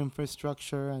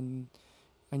infrastructure and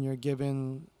you're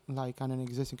given like on an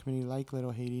existing community like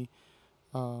Little Haiti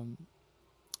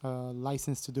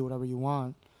license to do whatever you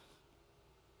want,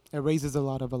 it raises a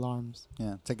lot of alarms.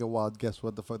 Yeah, take a wild guess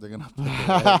what the fuck they're gonna put there,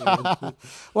 right?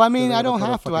 Well, I mean, I don't put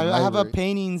a have to. fucking I have library.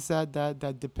 paintings that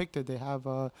depict it. They have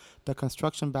the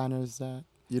construction banners that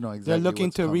You know exactly. they're looking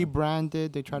what's to coming. rebrand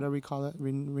it. They try to recall it,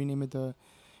 rename it the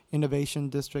Innovation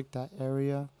District, that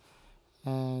area,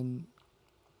 and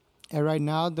And right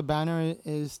now, the banner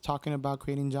is talking about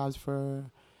creating jobs for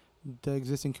the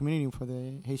existing community, for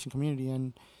the Haitian community,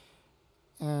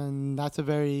 and that's a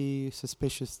very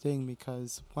suspicious thing,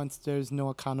 because once there's no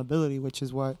accountability, which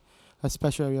is what a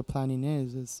special area planning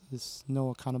is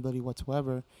no accountability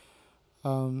whatsoever.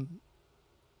 I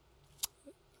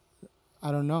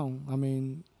don't know. I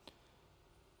mean,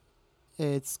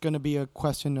 it's going to be a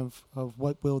question of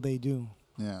what will they do.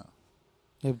 Yeah.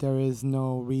 If there is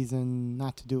no reason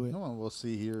not to do it. No, we'll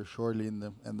see here shortly in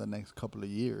the next couple of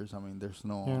years. I mean, there's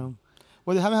no. Yeah.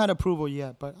 Well, they haven't had approval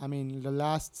yet, but I mean, the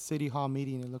last city hall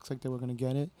meeting, it looks like they were going to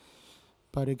get it,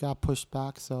 but it got pushed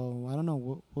back. So I don't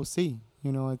know. We'll see.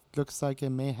 You know, it looks like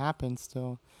it may happen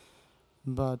still,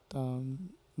 but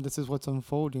this is what's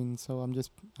unfolding. So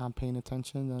I'm paying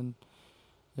attention,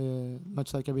 and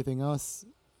much like everything else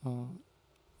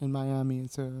in Miami,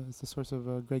 it's a source of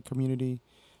a great community.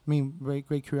 I mean,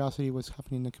 great curiosity what's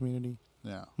happening in the community.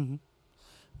 Yeah. Mm-hmm.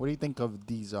 What do you think of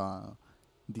these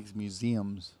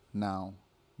museums now?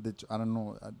 I don't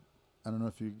know. I don't know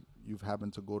if you've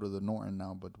happened to go to the Norton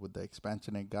now, but with the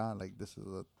expansion it got, like, this is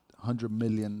a $100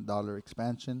 million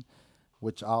expansion,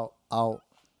 which I'll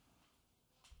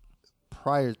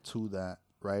prior to that,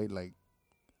 right? Like,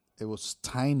 it was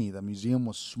tiny. The museum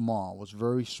was small. It was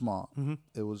very small. Mm-hmm.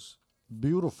 It was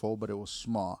beautiful, but it was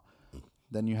small.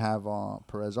 Then you have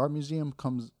Perez Art Museum,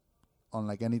 comes on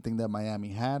like anything that Miami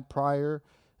had prior.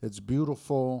 It's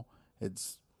beautiful.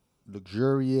 It's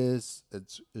luxurious.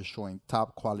 It's showing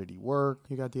top quality work.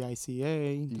 You got the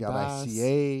ICA. You got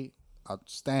ICA,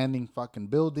 outstanding fucking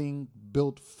building,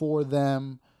 built for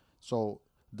them. So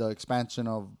the expansion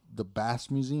of the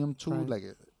Bass Museum too, right. like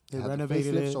it They had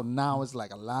renovated the facelift. it. So now it's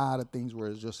like a lot of things where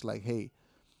it's just like, hey,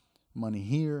 money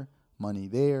here, money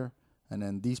there, and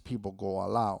then these people go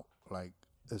all out. Like,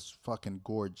 it's fucking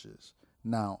gorgeous.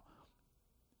 Now,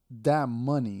 that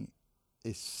money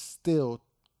is still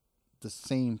the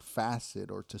same facet,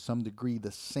 or to some degree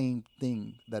the same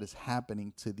thing that is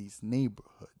happening to these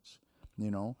neighborhoods.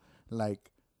 You know,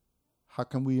 like, how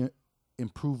can we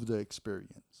improve the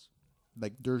experience?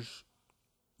 Like, there's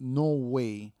no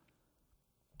way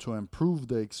to improve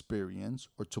the experience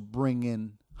or to bring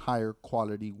in higher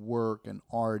quality work and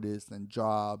artists and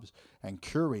jobs and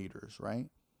curators, right,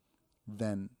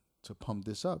 than to pump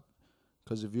this up.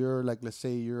 Because if you're, like, let's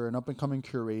say you're an up-and-coming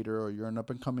curator, or you're an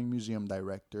up-and-coming museum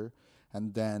director,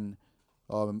 and then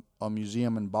a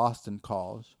museum in Boston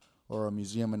calls, or a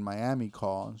museum in Miami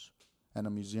calls, and a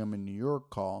museum in New York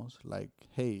calls, like,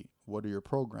 hey, what are your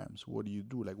programs? What do you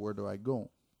do? Like, where do I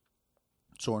go?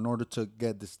 So in order to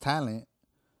get this talent,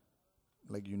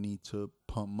 like, you need to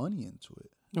pump money into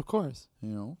it. Of course.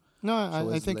 You know? No,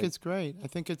 So I think like, it's great. I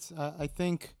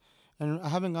think, and I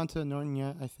haven't gone to the Norton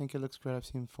yet. I think it looks great. I've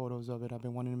seen photos of it. I've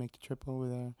been wanting to make the trip over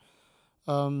there.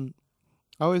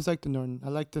 I always liked the Norton. I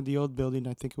liked the old building.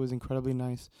 I think it was incredibly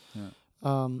nice. Yeah.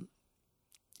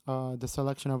 The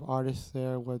selection of artists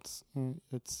there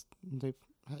they've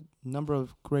had a number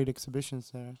of great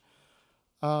exhibitions there.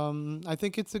 I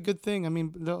think it's a good thing. I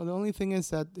mean, the only thing is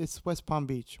that it's West Palm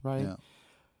Beach, right? Yeah.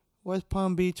 West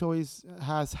Palm Beach always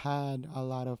has had a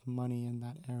lot of money in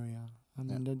that area. I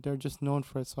mean, they're just known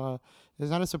for it. So it's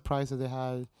not a surprise that they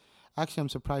had. Actually, I'm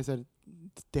surprised that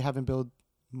they haven't built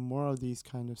more of these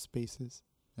kind of spaces.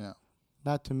 Yeah.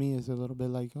 That to me is a little bit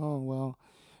like, oh well,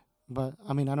 but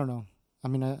I mean, I don't know. I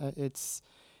mean, it's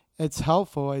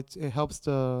helpful. It helps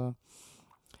because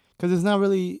it's not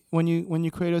really when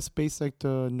you create a space like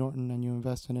the Norton and you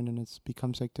invest in it, and it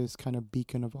becomes like this kind of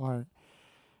beacon of art.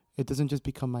 It doesn't just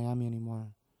become Miami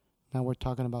anymore. Now we're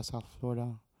talking about South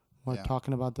Florida. We're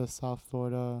talking about the South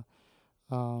Florida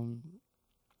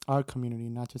art community,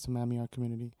 not just the Miami art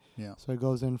community. Yeah. So it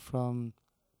goes in from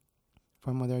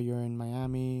whether you're in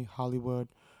Miami, Hollywood,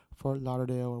 Fort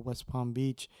Lauderdale, or West Palm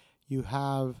Beach. You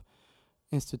have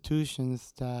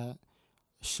institutions that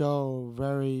show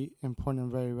very important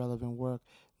and very relevant work,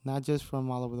 not just from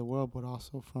all over the world, but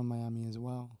also from Miami as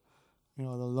well. You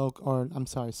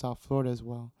know, South Florida as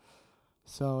well.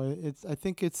 So I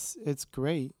think it's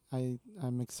great.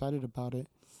 I'm excited about it.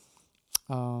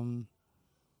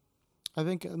 I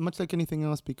think much like anything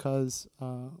else, because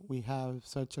we have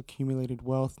such accumulated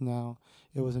wealth now,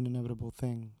 it was an inevitable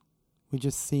thing. We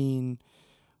just seen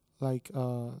like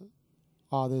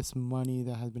all this money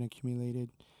that has been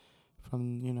accumulated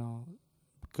from, you know,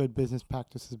 good business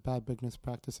practices, bad business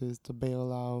practices, to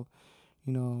bail out,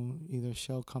 you know, either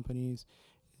shell companies.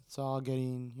 It's all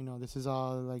getting, you know, this is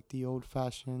all like the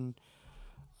old-fashioned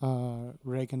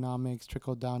Reaganomics,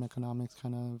 trickle-down economics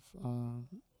kind of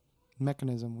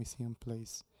mechanism we see in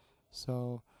place.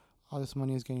 So all this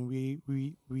money is getting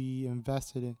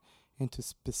reinvested into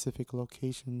specific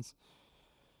locations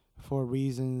for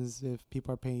reasons, if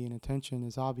people are paying attention,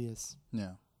 is obvious.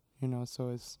 Yeah. You know,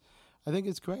 so I think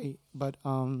it's great, but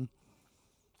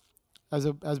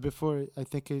as before, I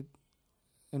think in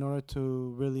order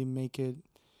to really make it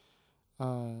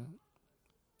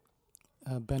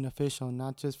beneficial,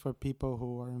 not just for people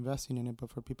who are investing in it, but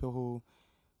for people who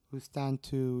stand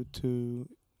to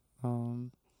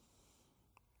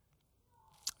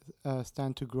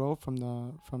grow from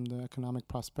the economic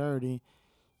prosperity,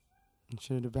 it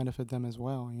should benefit them as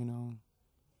well. You know,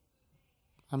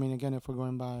 I mean, again, if we're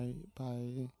going by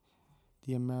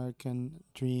the American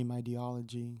dream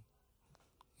ideology,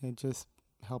 it just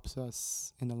helps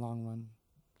us in the long run.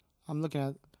 I'm looking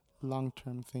at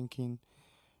long-term thinking,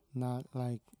 not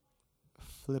like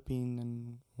flipping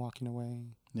and walking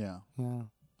away. Yeah. Yeah.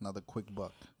 Not the quick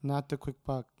buck. Not the quick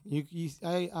buck. I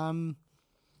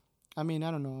mean,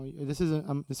 I don't know. This is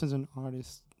an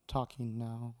artist talking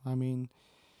now. I mean,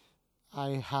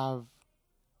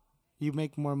 you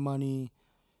make more money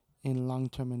in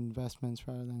long-term investments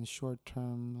rather than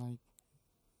short-term, like,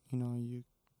 you know, you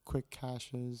quick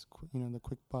cashes, the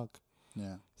quick buck.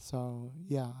 Yeah. So,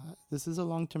 yeah, this is a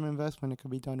long-term investment. It could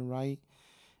be done right,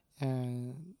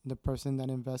 and the person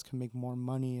that invests can make more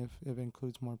money if it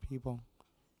includes more people.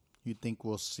 You think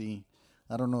we'll see?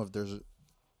 I don't know if there's,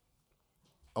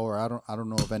 I don't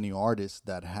know of any artist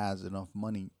that has enough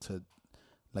money to,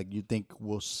 like, you think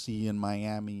we'll see in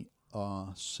Miami a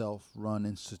self-run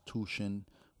institution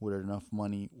with enough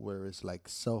money where it's like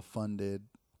self-funded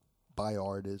by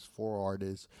artists, for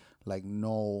artists, like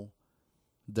no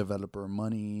developer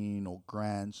money, no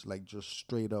grants, like just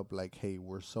straight up like, hey,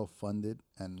 we're self-funded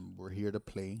and we're here to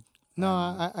play.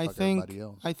 No, I think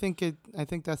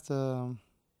that's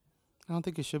I don't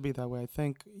think it should be that way. I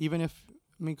think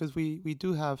because we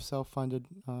do have self-funded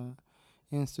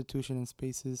institution and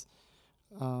spaces.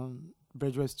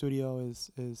 Bridgeway Studio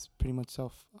is pretty much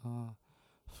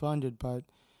self-funded, but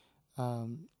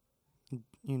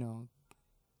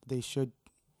they should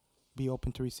be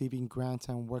open to receiving grants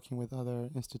and working with other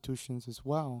institutions as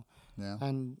well. Yeah.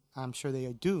 And I'm sure they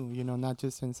do, not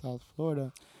just in South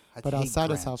Florida, I but hate outside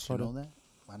grants, of South Florida. You know that?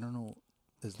 I don't know.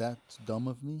 Is that dumb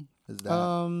of me? Is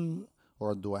that,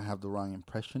 or do I have the wrong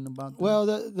impression about that? Well,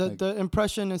 the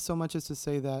impression is so much as to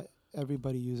say that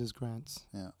everybody uses grants.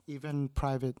 Yeah. Even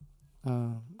private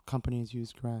companies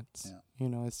use grants.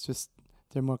 Yeah. It's just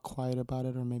they're more quiet about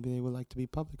it, or maybe they would like to be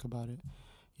public about it.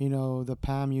 The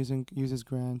PAM uses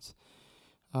grants.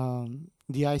 The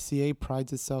ICA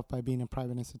prides itself by being a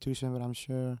private institution, but I'm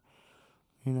sure,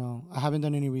 I haven't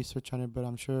done any research on it, but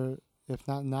I'm sure if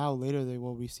not now, later they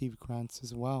will receive grants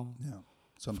as well. Yeah.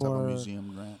 Some type of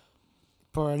museum grant.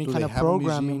 For any kind of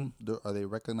programming. Are they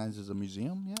recognized as a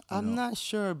museum yet? I'm not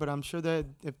sure, but I'm sure that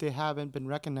if they haven't been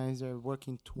recognized, they're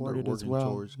working toward it as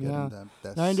well. Yeah.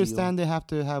 That I understand they have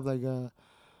to have like a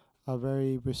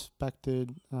very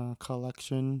respected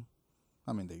collection.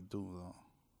 I mean, they do though.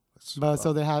 But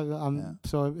so they have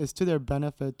so it's to their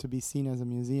benefit to be seen as a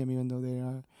museum, even though they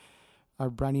are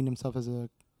branding themselves as a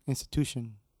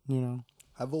institution.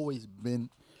 I've always been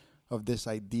of this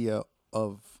idea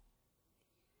of,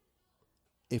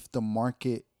 if the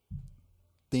market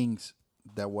thinks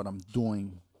that what I'm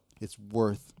doing is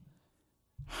worth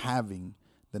having,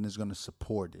 then it's going to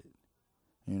support it,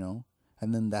 And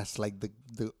then that's like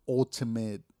the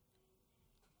ultimate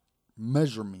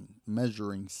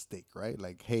measuring stick, right?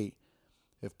 Like, hey,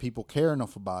 if people care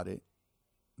enough about it,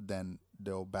 then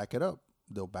they'll back it up.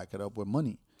 They'll back it up with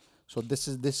money. So this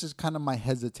is kind of my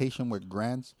hesitation with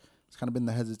grants. It's kind of been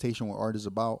the hesitation with art is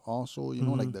about also,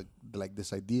 like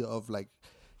this idea of like,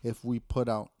 if we put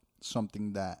out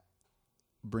something that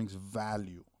brings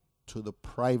value to the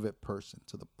private person,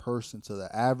 to the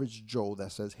average Joe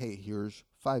that says, hey, here's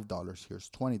 $5, here's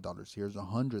 $20, here's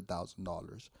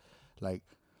 $100,000, like,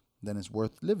 then it's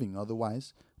worth living.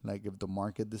 Otherwise, like, if the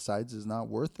market decides it's not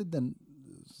worth it, then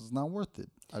it's not worth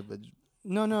it.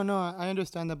 No, I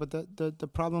understand that, but the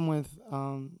problem with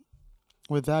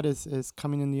that is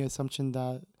coming in the assumption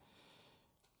that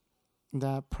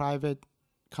private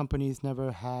companies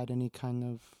never had any kind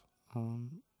of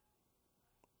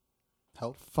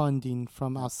help funding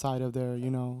from outside of their,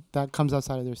 that comes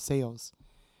outside of their sales,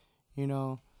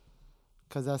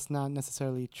 because that's not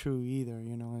necessarily true either.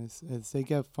 As they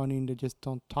get funding, they just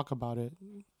don't talk about it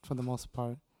for the most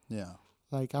part. Yeah.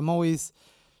 Like I'm always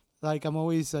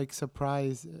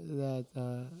surprised that,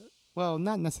 well,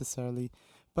 not necessarily,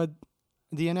 but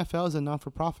the NFL is a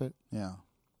non-for-profit. Yeah.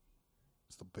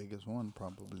 It's the biggest one,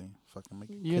 probably. Fucking make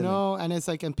it and it's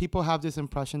like, and people have this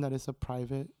impression that it's a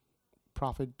private,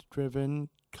 profit-driven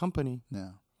company.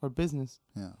 Yeah. Or business.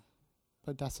 Yeah.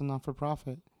 but that's a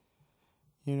non-for-profit.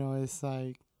 You know, it's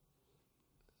like,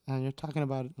 and you're talking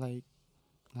about like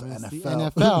The the NFL. NFL,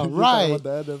 You're talking right?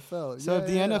 about the NFL. So if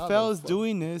the how NFL is fuck?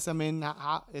 doing this, I mean,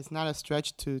 it's not a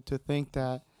stretch to think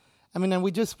that. I mean, and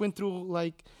we just went through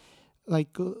like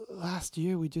last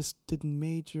year, we just did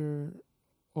major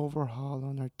overhaul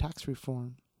on our tax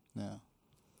reform, Yeah.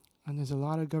 and there's a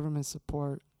lot of government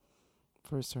support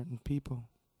for certain people,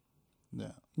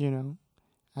 Yeah. you know,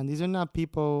 and these are not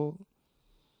people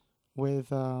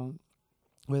with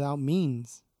without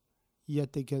means,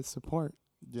 yet they get support.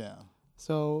 Yeah.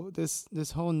 So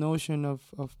this whole notion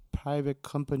of private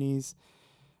companies,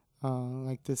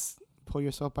 like this, pull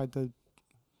yourself by the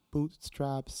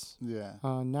bootstraps Yeah.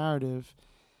 narrative,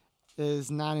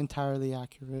 is not entirely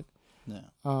accurate, Yeah.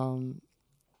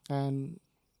 and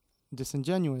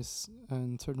disingenuous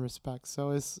in certain respects.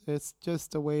 So it's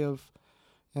just a way of,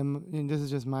 and this is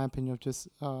just my opinion, of just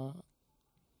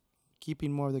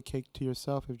keeping more of the cake to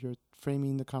yourself. If you're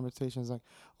framing the conversation as like,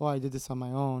 oh, I did this on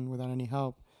my own without any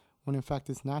help, when in fact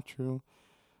it's not true.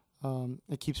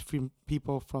 It keeps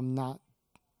people from not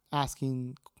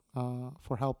asking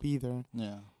for help either.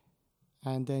 Yeah.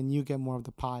 And then you get more of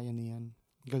the pie in the end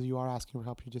because you are asking for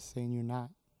help. You're just saying you're not.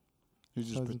 You're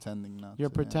just So pretending not You're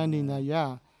to. pretending that,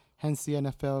 yeah. Hence the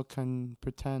NFL can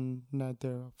pretend that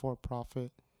they're a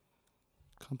for-profit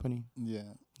company.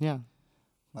 Yeah. Yeah.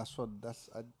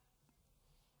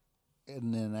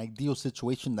 In an ideal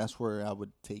situation, that's where I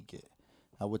would take it.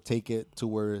 I would take it to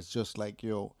where it's just like,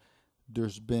 yo,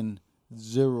 there's been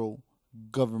zero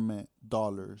government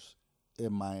dollars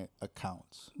in my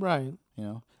accounts. Right. You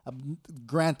know,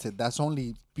 granted, that's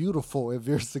only beautiful if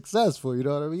you're successful. You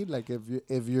know what I mean? Like if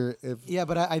Yeah,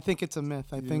 but I think it's a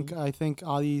myth. I think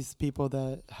all these people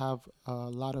that have a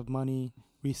lot of money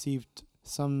received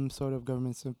some sort of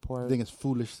government support. I think it's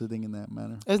foolish to think in that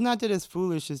manner. It's not that it's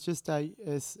foolish. It's just that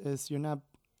it's you're not.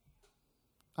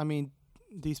 I mean,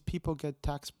 these people get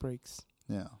tax breaks,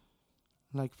 Yeah.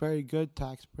 like very good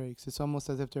tax breaks. It's almost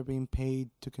as if they're being paid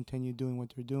to continue doing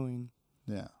what they're doing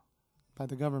Yeah. by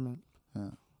the government. Yeah.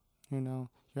 You know,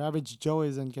 your average Joe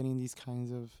isn't getting these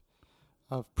kinds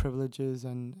of privileges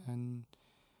and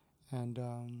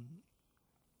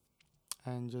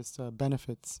just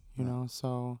benefits. You know,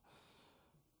 so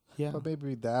yeah. But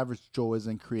maybe the average Joe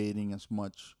isn't creating as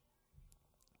much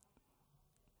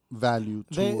value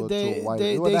to a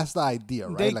wider. Well, that's the idea,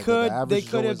 right? They like could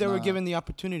Joe if is they were not- given the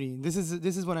opportunity. This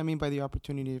is what I mean by the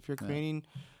opportunity. If you're creating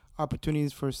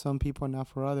opportunities for some people and not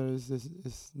for others,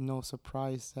 it's no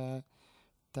surprise that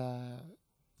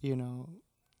you know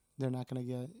they're not gonna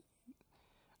get.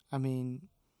 I mean,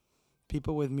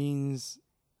 people with means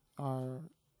are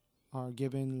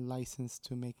given license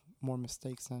to make more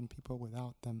mistakes than people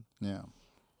without them. Yeah.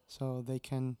 So they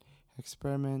can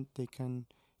experiment, they can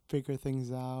figure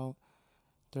things out.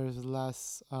 There's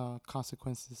less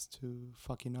consequences to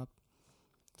fucking up.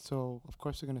 So, of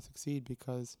course, they're going to succeed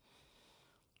because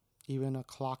even a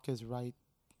clock is right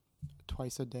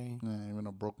twice a day. Yeah, even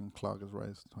a broken clock is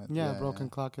right. Yeah, a broken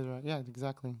clock is right. Yeah,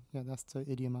 exactly. Yeah, that's the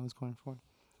idiom I was going for.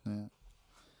 Yeah.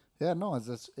 Yeah, no,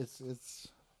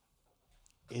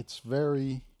 it's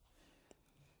very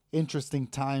interesting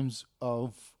times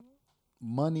of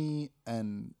money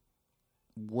and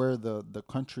where the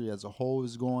country as a whole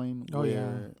is going,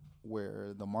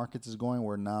 where the markets is going,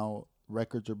 where now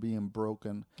records are being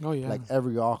broken. Oh yeah. Like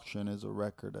every auction is a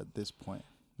record at this point.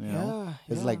 You know?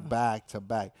 It's like back to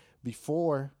back.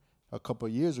 Before a couple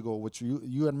of years ago, which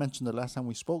you had mentioned the last time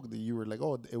we spoke, that you were like,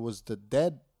 oh, it was the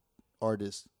dead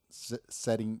artists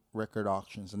setting record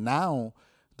auctions. And now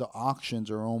the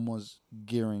auctions are almost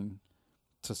gearing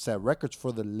to set records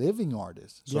for the living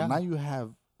artists. So now you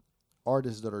have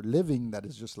artists that are living that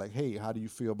is just like, hey, how do you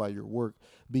feel about your work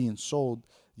being sold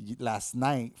last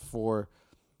night for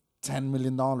 $10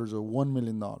 million or $1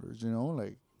 million? You know,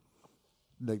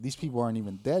 like these people aren't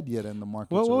even dead yet in the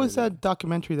market. What was that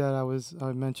documentary that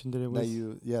I mentioned that it was?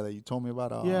 That you told me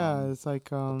about? It's like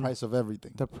The Price of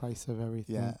Everything. The Price of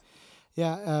Everything. Yeah.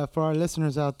 Yeah, for our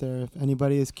listeners out there, if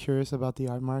anybody is curious about the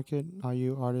art market, all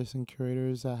you artists and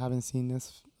curators that haven't seen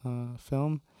this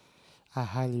film, I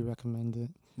highly recommend it.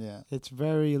 Yeah. It's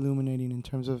very illuminating in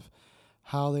terms of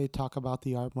how they talk about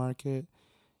the art market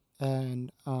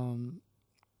and how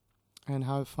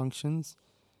it functions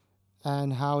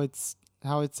and how it's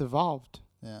evolved.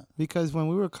 Yeah. Because when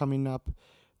we were coming up,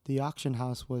 the auction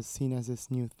house was seen as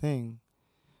this new thing.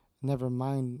 Never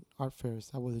mind art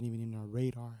fairs. That wasn't even in our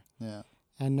radar. Yeah.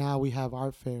 And now we have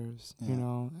art fairs, you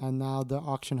know, and now the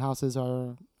auction houses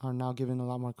are now given a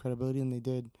lot more credibility than they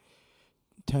did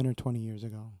 10 or 20 years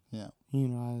ago. Yeah. you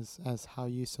know, as how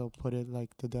you so put it, like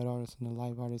the dead artist and the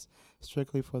live artist,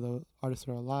 strictly for the artists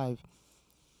that are alive.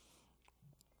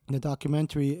 The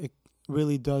documentary, it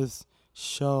really does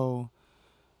show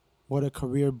what a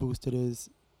career boost it is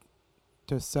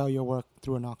to sell your work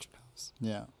through an auction house.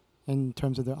 Yeah. In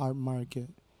terms of the art market,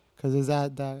 because there's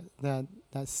that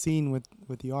scene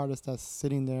with the artist that's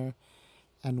sitting there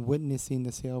and witnessing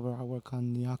the sale of her artwork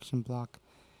on the auction block,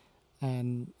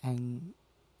 and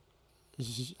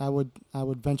I would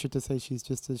venture to say she's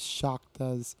just as shocked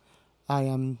as I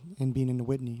am in being in the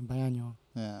Whitney biennial.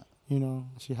 Yeah. You know,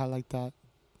 she had like that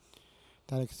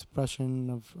expression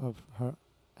of her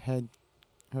head,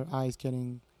 her eyes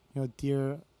getting, you know,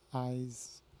 deer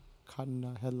eyes caught in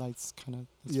the headlights kind of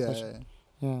expression.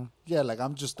 Yeah. Like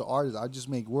I'm just the artist. I just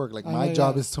make work. Like my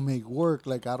job is to make work.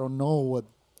 Like I don't know what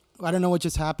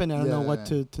just happened. I don't know what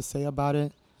to say about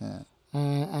it. Yeah.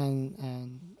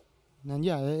 And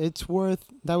yeah, it's worth.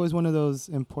 That was one of those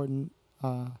important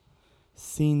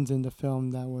scenes in the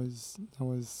film that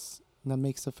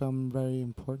makes the film very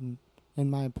important, in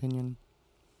my opinion.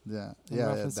 Yeah.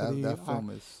 That film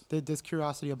is. This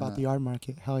curiosity about the art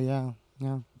market. Hell yeah.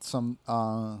 Yeah. Some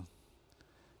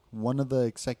one of the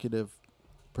executive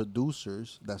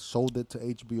producers that sold it to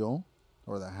HBO,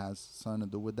 or that has something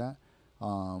to do with that,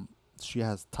 she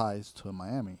has ties to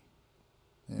Miami.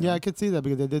 Yeah, I could see that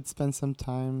because they did spend some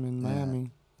time in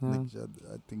Miami. Yeah. Like,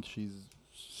 I think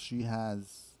she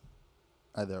has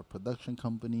either a production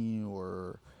company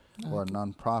or a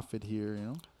non-profit here, you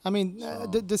know. I mean,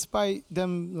 despite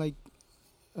them like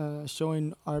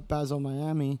showing Art Basel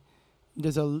Miami,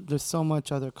 there's so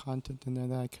much other content in there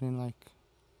that I couldn't like.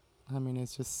 I mean,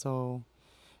 it's just so.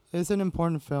 It's an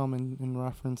important film in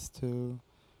reference to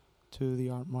the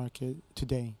art market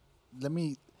today. Let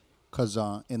me, because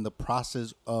in the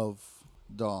process of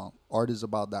the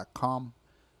artistabout.com,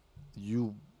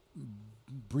 you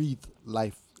breathe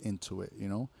life into it, you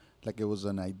know? Like it was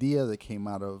an idea that came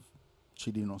out of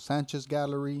Chirino Sanchez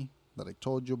Gallery that I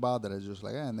told you about, that I just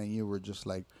like, and then you were just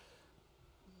like,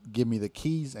 give me the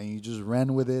keys, and you just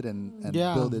ran with it and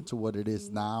build it to what it is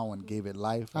now and gave it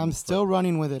life. I'm still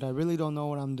running with it. I really don't know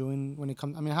what I'm doing when it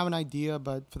comes. I mean, I have an idea,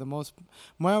 but for the more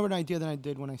of an idea than I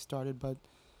did when I started. But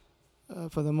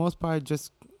for the most part,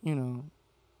 just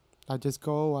I just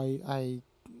go.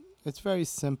 It's very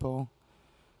simple.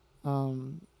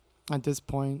 At this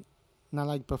point, not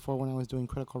like before when I was doing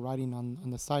critical writing on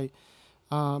the site,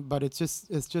 but it's just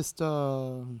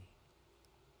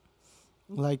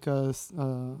like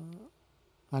an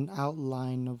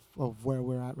outline of where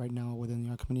we're at right now within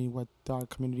the art community, what the art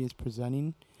community is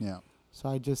presenting. Yeah. So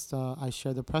I just I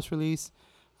share the press release,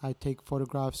 I take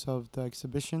photographs of the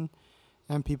exhibition,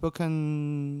 and people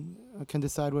can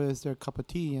decide whether it's their cup of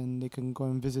tea, and they can go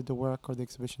and visit the work or the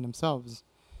exhibition themselves,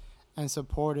 and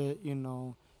support it,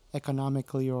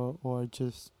 economically or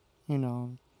just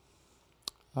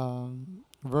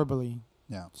verbally.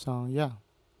 Yeah. So yeah.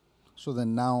 So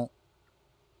then now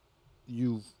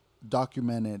you've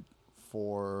documented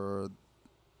for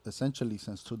essentially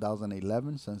since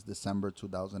 2011, since December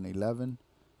 2011.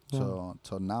 Yeah. So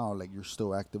till now, like you're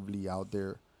still actively out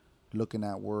there looking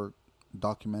at work,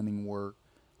 documenting work.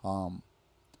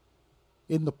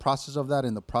 In the process of that,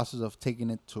 in the process of taking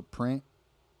it to print,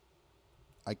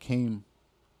 I came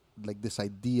like this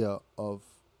idea of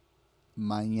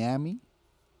Miami's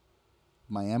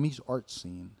art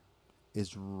scene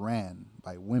is ran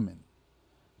by women.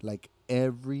 Like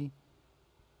every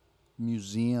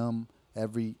museum,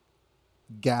 every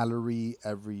gallery,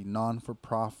 every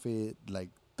non-for-profit, like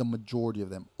the majority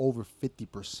of them, over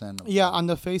 50% of them, on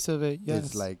the face of it, yes.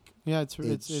 It's like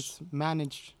it's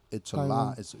managed. It's a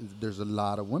lot. There's a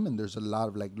lot of women. There's a lot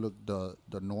of like, look, the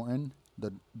Norton,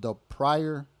 the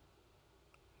prior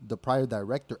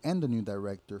director and the new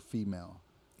director, female.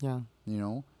 Yeah.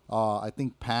 I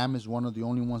think Pam is one of the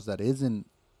only ones that isn't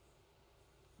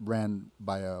ran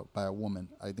by a woman.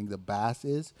 I think the Bass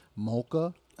is.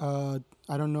 Mocha. I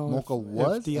don't know Mocha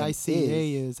was if the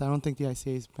ICA is. I don't think the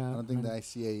ICA is bad. I don't think the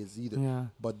ICA is either. Yeah.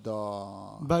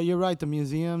 But you're right. The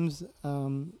museums,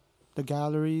 the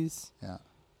galleries. Yeah.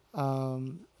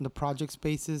 The project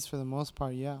spaces for the most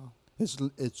part. Yeah.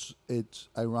 It's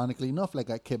ironically enough,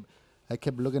 like I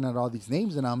kept looking at all these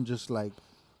names and I'm just like,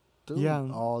 dude,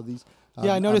 all these.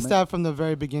 I noticed that from the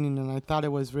very beginning, and I thought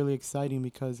it was really exciting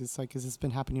because it's like, it's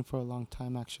been happening for a long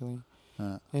time actually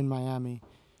in Miami.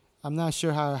 I'm not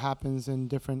sure how it happens in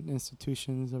different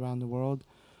institutions around the world,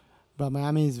 but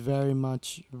Miami is very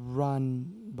much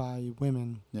run by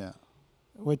women. Yeah,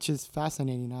 which is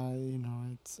fascinating.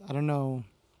 I don't know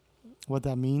what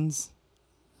that means.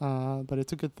 but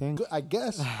it's a good thing. I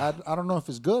guess I don't know if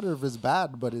it's good or if it's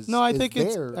bad, but it's No, I it's think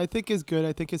there. I think it's good.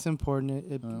 I think it's important.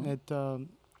 Oh.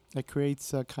 It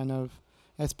creates a kind of,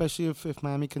 especially if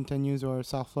Miami continues or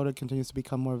South Florida continues to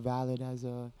become more valid as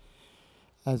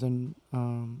an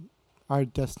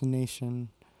art destination.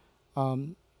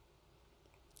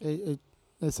 It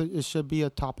should be a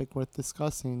topic worth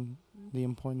discussing. The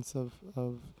importance of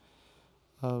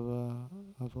a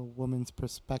woman's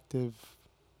perspective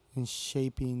in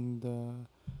shaping the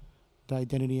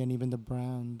identity and even the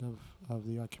brand of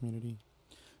the art community.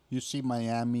 You see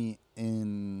Miami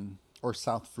or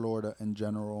South Florida in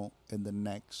general in the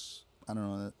next, I don't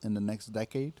know, in the next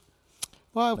decade?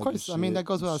 Well, of Like, course. you I mean, see that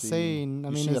goes you without see- saying. I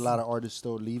You mean, see a it's- lot of artists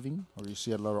still leaving, or you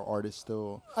see a lot of artists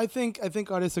still. I think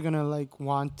artists are gonna like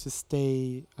want to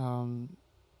stay,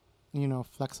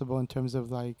 flexible in terms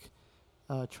of like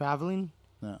traveling.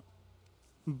 Yeah.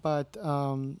 But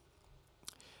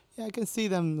yeah, I can see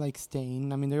them like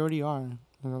staying. I mean, they already are.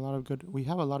 There are we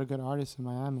have a lot of good artists in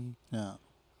Miami. Yeah.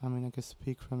 I mean, I can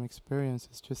speak from experience.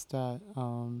 It's just that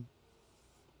I'm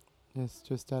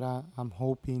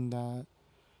hoping that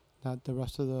the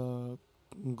rest of the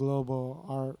global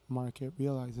art market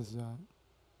realizes that.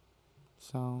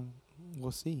 So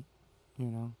we'll see.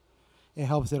 It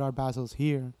helps that Art Basel's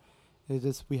here. It's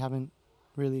just we haven't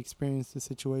really experienced the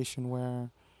situation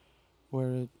where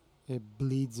it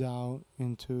bleeds out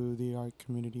into the art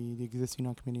community, the existing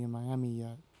art community in Miami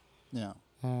yet. Yeah.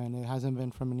 And it hasn't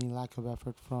been from any lack of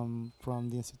effort from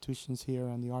the institutions here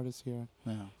and the artists here.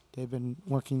 Yeah. They've been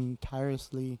working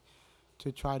tirelessly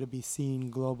to try to be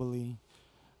seen globally,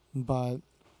 but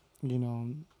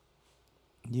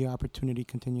the opportunity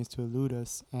continues to elude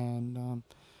us. And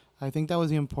I think that was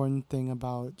the important thing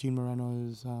about Gene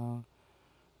Moreno's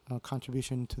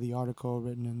contribution to the article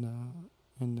written in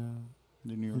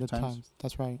The New the York Times.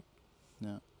 That's right.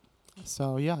 Yeah.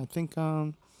 So yeah, I think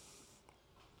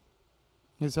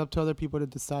it's up to other people to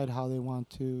decide how they want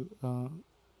to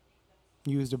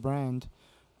use the brand,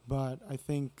 but I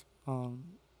think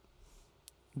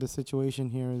the situation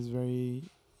here is very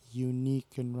unique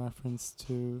in reference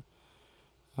to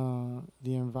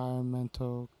the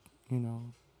environmental,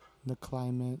 the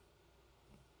climate,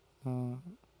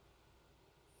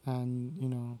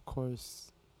 and of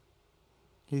course,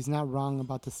 he's not wrong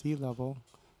about the sea level.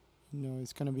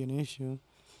 It's going to be an issue,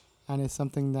 and it's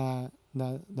something that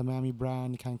the Miami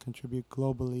brand can contribute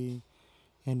globally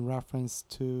in reference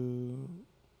to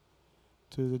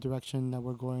the direction that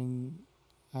we're going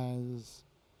as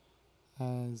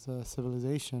a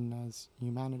civilization, as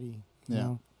humanity. You Yeah.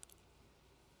 know?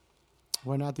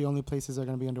 We're not the only places that are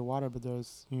going to be underwater, but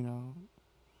there's,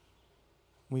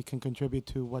 we can contribute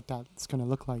to what that's going to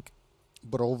look like.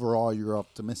 But overall, you're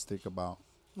optimistic about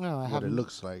Well, what it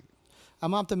looks like.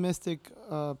 I'm optimistic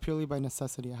purely by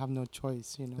necessity. I have no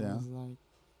choice, Yeah. It's like,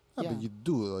 Yeah, yeah. but you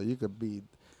do though.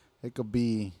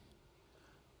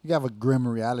 You have a grim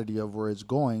reality of where it's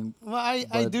going. Well, I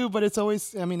But- do, but it's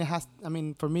always. I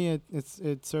mean, for me,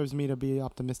 it serves me to be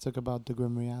optimistic about the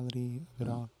grim reality of it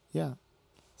Yeah. all. Yeah.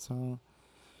 So,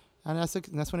 and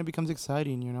that's when it becomes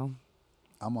exciting,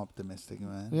 I'm optimistic,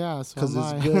 man. Yeah. So Because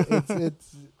am it's I.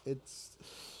 good.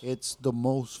 It's the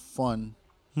most fun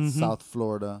Mhm. South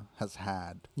Florida has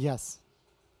had Yes.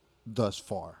 thus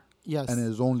far, Yes. and it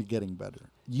is only getting better.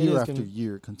 is Year after getting-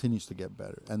 year, it continues to get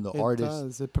better, and the it artists,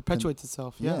 does. It perpetuates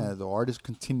itself. Yeah. the artists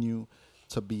continue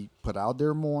to be put out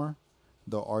there more.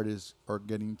 The artists are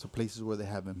getting to places where they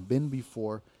haven't been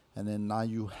before, and then now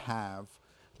you have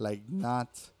like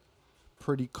not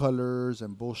pretty colors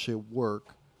and bullshit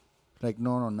work. Like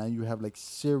no, now you have like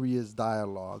serious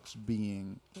dialogues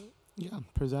being Yeah.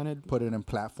 Presented. put in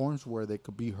platforms where they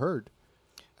could be heard.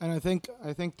 And I think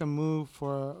the move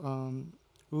for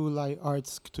Light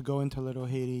Arts to go into Little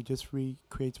Haiti just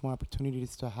creates more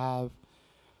opportunities to have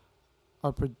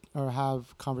or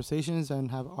have conversations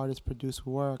and have artists produce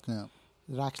work Yeah.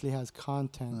 that actually has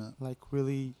content, Yeah. like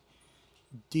really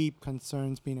deep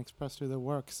concerns being expressed through the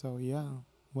work. So yeah,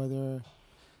 whether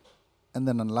And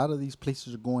then a lot of these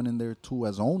places are going in there too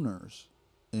as owners,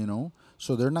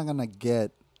 so they're not gonna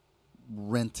get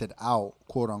rented out,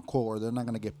 quote unquote, or they're not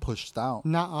gonna get pushed out.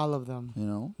 not all of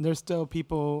them. There's still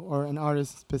people or an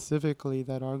artist specifically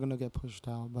that are gonna get pushed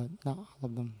out, but not all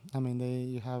of them. I mean,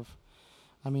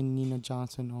 Nina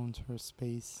Johnson owns her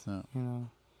space. Yeah.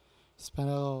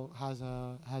 Spinello has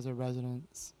a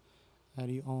residence that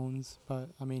he owns, but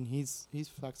I mean he's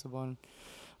flexible. And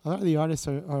a lot of the artists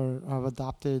are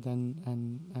adopted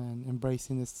and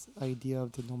embracing this idea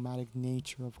of the nomadic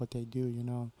nature of what they do.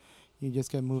 You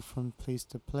just get moved from place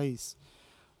to place,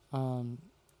 and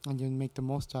you make the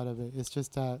most out of it. It's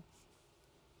just that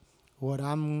what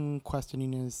I'm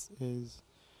questioning is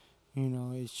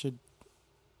it should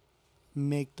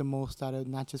make the most out of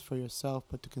not just for yourself,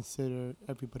 but to consider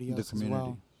everybody The else as community.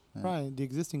 well. Yeah. Right, the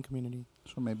existing community.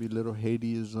 So maybe Little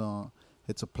Haiti is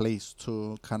it's a place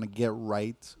to kind of get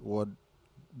right what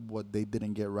they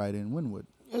didn't get right in Wynwood.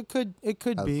 It could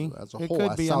be. As a It whole,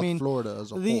 could as be. South I mean, Florida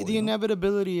as a the whole. the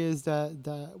inevitability is that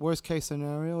the worst case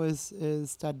scenario is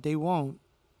that they won't.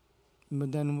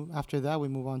 But then after that, we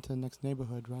move on to the next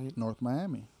neighborhood, right? North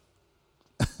Miami.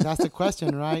 That's the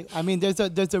question, right? I mean, there's a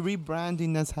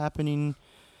rebranding that's happening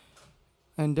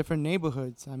in different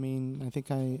neighborhoods. I mean, I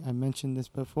think I mentioned this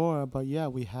before, but yeah,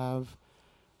 we have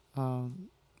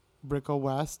Brickell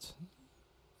West,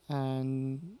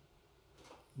 and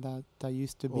that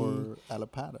used to be Or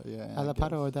Alapata, yeah. I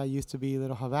Alapata, guess. or that used to be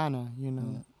Little Havana.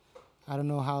 Yeah. I don't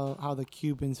know how the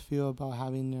Cubans feel about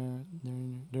having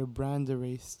their brand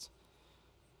erased,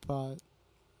 but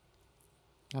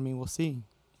I mean, we'll see.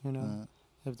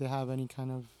 If they have any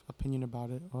kind of opinion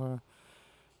about it, or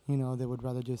they would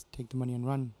rather just take the money and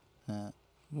run,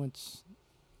 which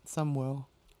some will.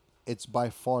 It's by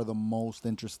far the most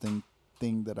interesting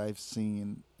thing that I've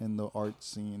seen in the art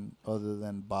scene, other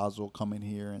than Basel coming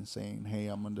here and saying, "Hey,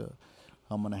 I'm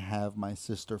gonna have my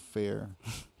sister fair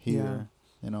here,"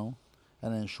 and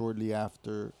then shortly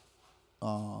after,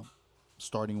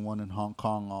 starting one in Hong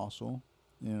Kong also,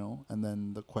 and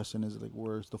then the question is like,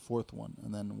 where's the fourth one?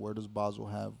 And then where does Basel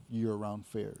have year-round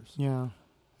fairs? Yeah.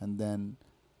 And then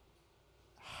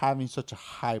having such a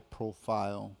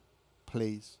high-profile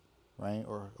place, right,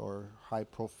 or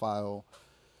high-profile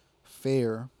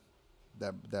fair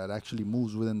that actually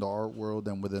moves within the art world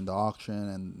and within the auction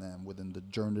and within the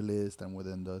journalists and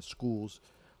within the schools,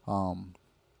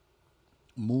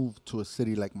 move to a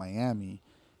city like Miami,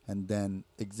 and then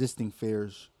existing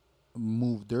fairs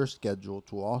move their schedule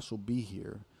to also be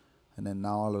here, and then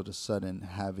now all of a sudden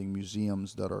having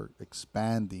museums that are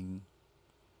expanding,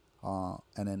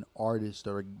 and then artists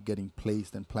that are getting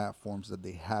placed in platforms that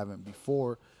they haven't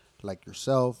before, like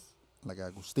yourself, like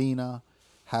Agustina,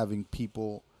 having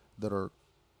people that are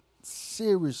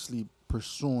seriously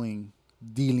pursuing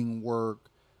dealing work,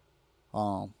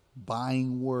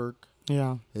 buying work.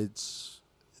 Yeah. It's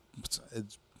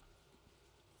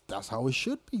that's how it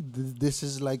should be. This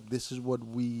is what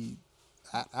we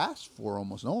asked for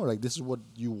almost. No, like this is what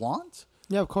you want.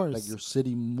 Yeah, of course. Like your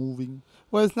city moving.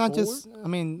 Well, it's not forward? just. I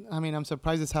mean, I'm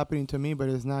surprised it's happening to me, but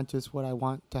it's not just what I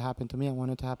want to happen to me. I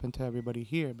want it to happen to everybody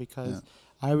here, because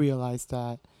I realized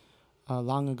that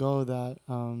long ago that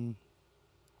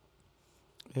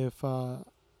if I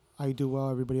do well,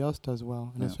 everybody else does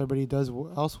well, and if everybody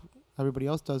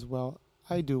else does well,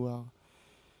 I do well.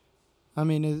 I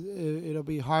mean, it'll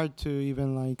be hard to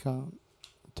even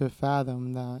to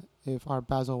fathom that if Art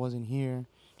Basel wasn't here,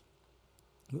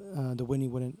 the Whitney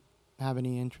wouldn't have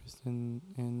any interest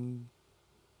in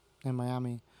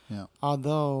Miami. Yeah.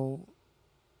 Although,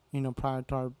 prior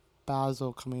to Art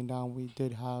Basel coming down, we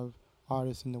did have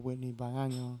artists in the Whitney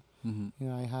Biennial. Mm-hmm.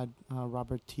 I had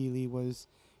Robert Teeley was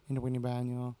in the Whitney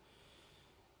Biennial,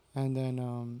 and then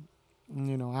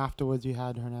afterwards you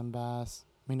had Hernan Bass.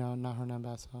 Not Hernan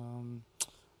Bass.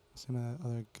 What's the name of that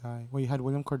other guy? Well, you had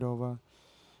William Cordova,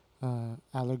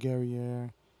 Ala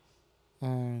Guerriere,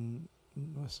 and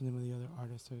what's the name of the other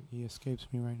artist? He escapes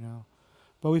me right now.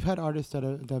 But we've had artists that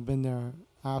have been there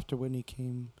after Whitney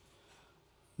came.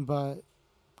 But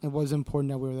it was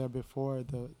important that we were there before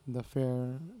the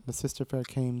fair, the sister fair,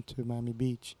 came to Miami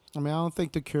Beach. I mean, I don't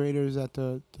think the curators at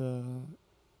the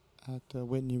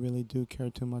Whitney really do care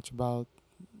too much about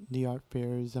the art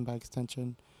fairs and by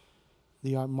extension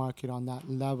the art market on that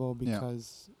level,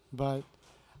 but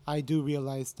I do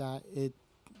realize that it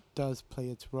does play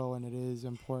its role and it is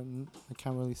important. I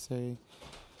can't really say,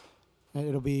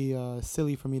 it'll be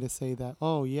silly for me to say that,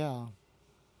 oh yeah,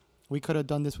 we could have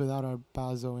done this without Art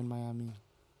Basel in Miami.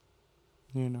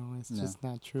 It's just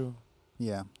not true.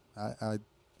 Yeah, I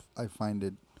find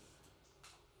it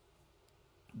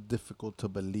difficult to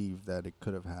believe that it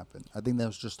could have happened. I think that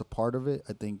was just a part of it.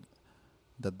 I think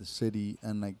that the city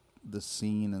and the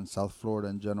scene in South Florida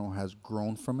in general has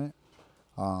grown from it,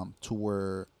 to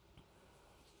where,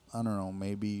 I don't know,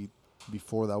 maybe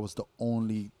before that was the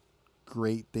only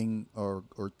great thing or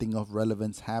thing of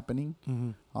relevance happening.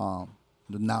 Mm-hmm.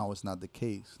 Now it's not the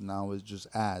case. Now it just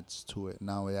adds to it.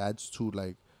 Now it adds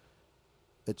to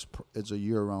it's a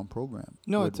year-round program.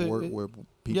 No, where people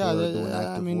are doing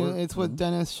active work. It's what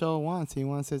Dennis Shaw wants. He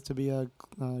wants it to be a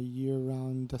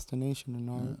year-round destination, an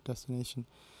art destination,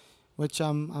 which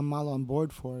I'm all on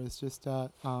board for. It's just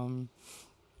that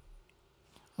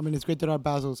it's great that Art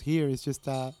Basel's here. It's just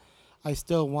that I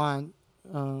still want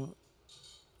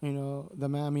the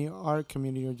Miami art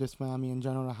community or just Miami in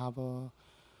general to have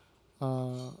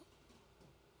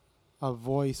a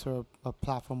voice or a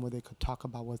platform where they could talk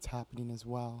about what's happening as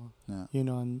well. Yeah.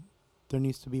 And there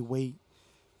needs to be weight,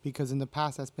 because in the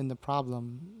past that's been the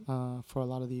problem for a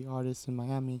lot of the artists in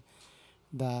Miami,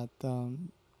 that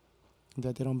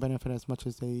that they don't benefit as much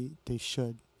as they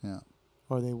should. Yeah.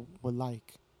 Or they would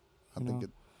like. I think it.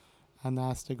 And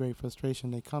that's the great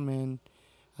frustration. They come in,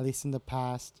 at least in the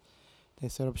past, they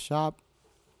set up shop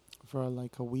for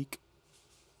like a week,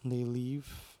 and they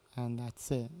leave, and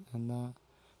that's it. And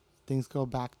things go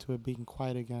back to it being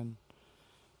quiet again.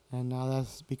 And now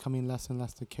that's becoming less and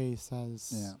less the case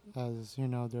as there's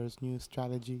new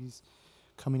strategies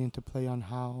coming into play on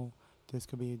how this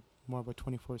could be more of a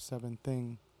 24/7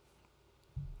 thing.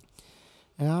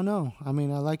 And I don't know. I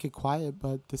mean, I like it quiet,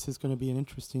 but this is going to be an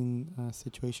interesting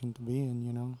situation to be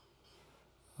in,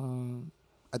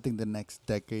 I think the next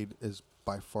decade is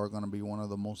by far going to be one of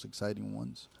the most exciting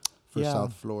ones for Yeah.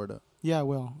 South Florida. Yeah, it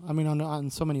will. I mean,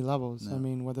 on so many levels. Yeah. I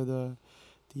mean, whether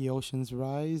the oceans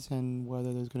rise and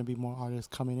whether there's going to be more artists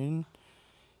coming in,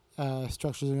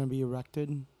 structures are going to be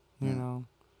erected, Yeah.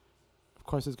 Of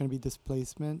course, there's going to be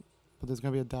displacement, but there's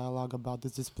going to be a dialogue about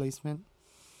this displacement.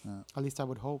 Yeah. At least I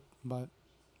would hope, but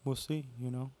we'll see,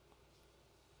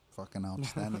 Fucking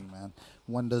outstanding, man.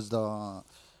 When does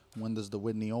the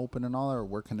Whitney open and all that, or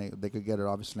where can they could get it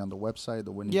obviously on the website,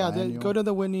 the Whitney Biennial? Go to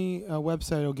the Whitney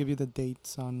website. It'll give you the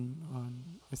dates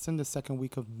on it's in the second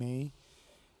week of May.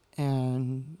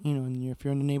 And if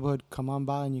you're in the neighborhood, come on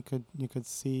by and you could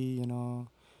see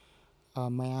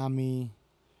Miami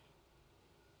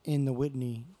in the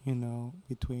Whitney,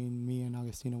 between me and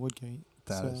Augustina Woodgate.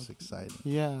 That is exciting.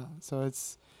 Yeah, so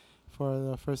it's for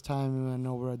the first time in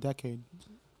over a decade.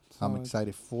 So I'm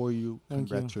excited for you. Thank you.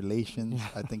 Congratulations. Yeah.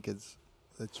 I think it's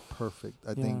perfect.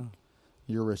 I think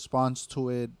your response to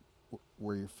it,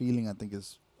 where you're feeling, I think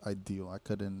is ideal. I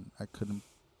couldn't.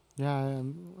 Yeah,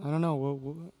 I don't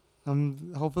know.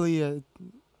 Hopefully, I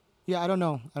don't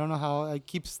know. I don't know how it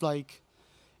keeps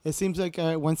it seems like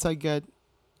once I get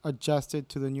adjusted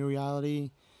to the new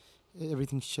reality,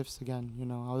 everything shifts again.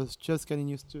 I was just getting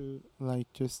used to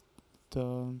just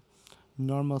the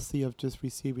normalcy of just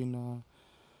receiving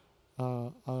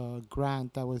a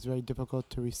grant that was very difficult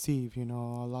to receive. A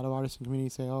lot of artists in the community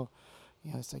say, "Oh,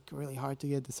 yeah, it's really hard to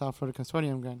get the South Florida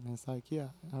Consortium grant." And it's yeah,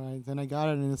 all right. Then I got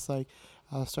it, and it's I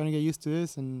was starting to get used to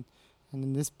this, and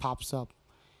then this pops up,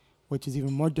 which is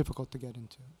even more difficult to get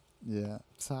into. Yeah.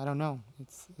 So I don't know.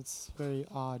 It's very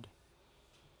odd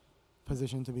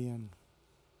position to be in.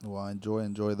 Well,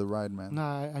 enjoy the ride, man.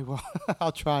 No, I will.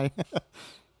 I'll try.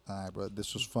 All right, bro.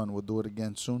 This was fun. We'll do it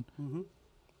again soon. Mm-hmm.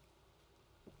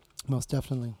 Most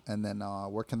definitely. And then,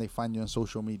 where can they find you on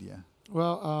social media?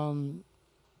 Well,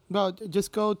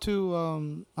 just go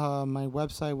to my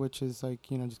website, which is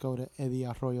just go to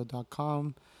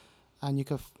eddiearroyo.com,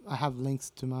 and I have links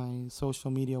to my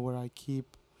social media where I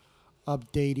keep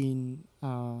updating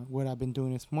what I've been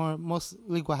doing. It's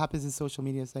mostly what happens in social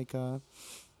media is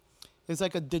it's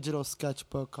like a digital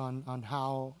sketchbook on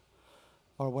how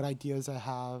or what ideas I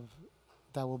have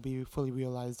that will be fully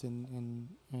realized in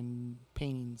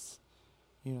paintings,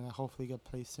 that hopefully get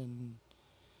placed in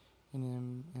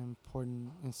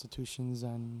important institutions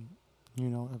and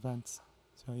events.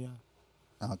 So yeah.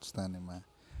 Outstanding, man.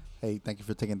 Hey, thank you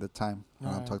for taking the time. And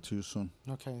I'll Alright. talk to you soon.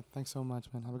 Okay, thanks so much,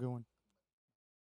 man. Have a good one.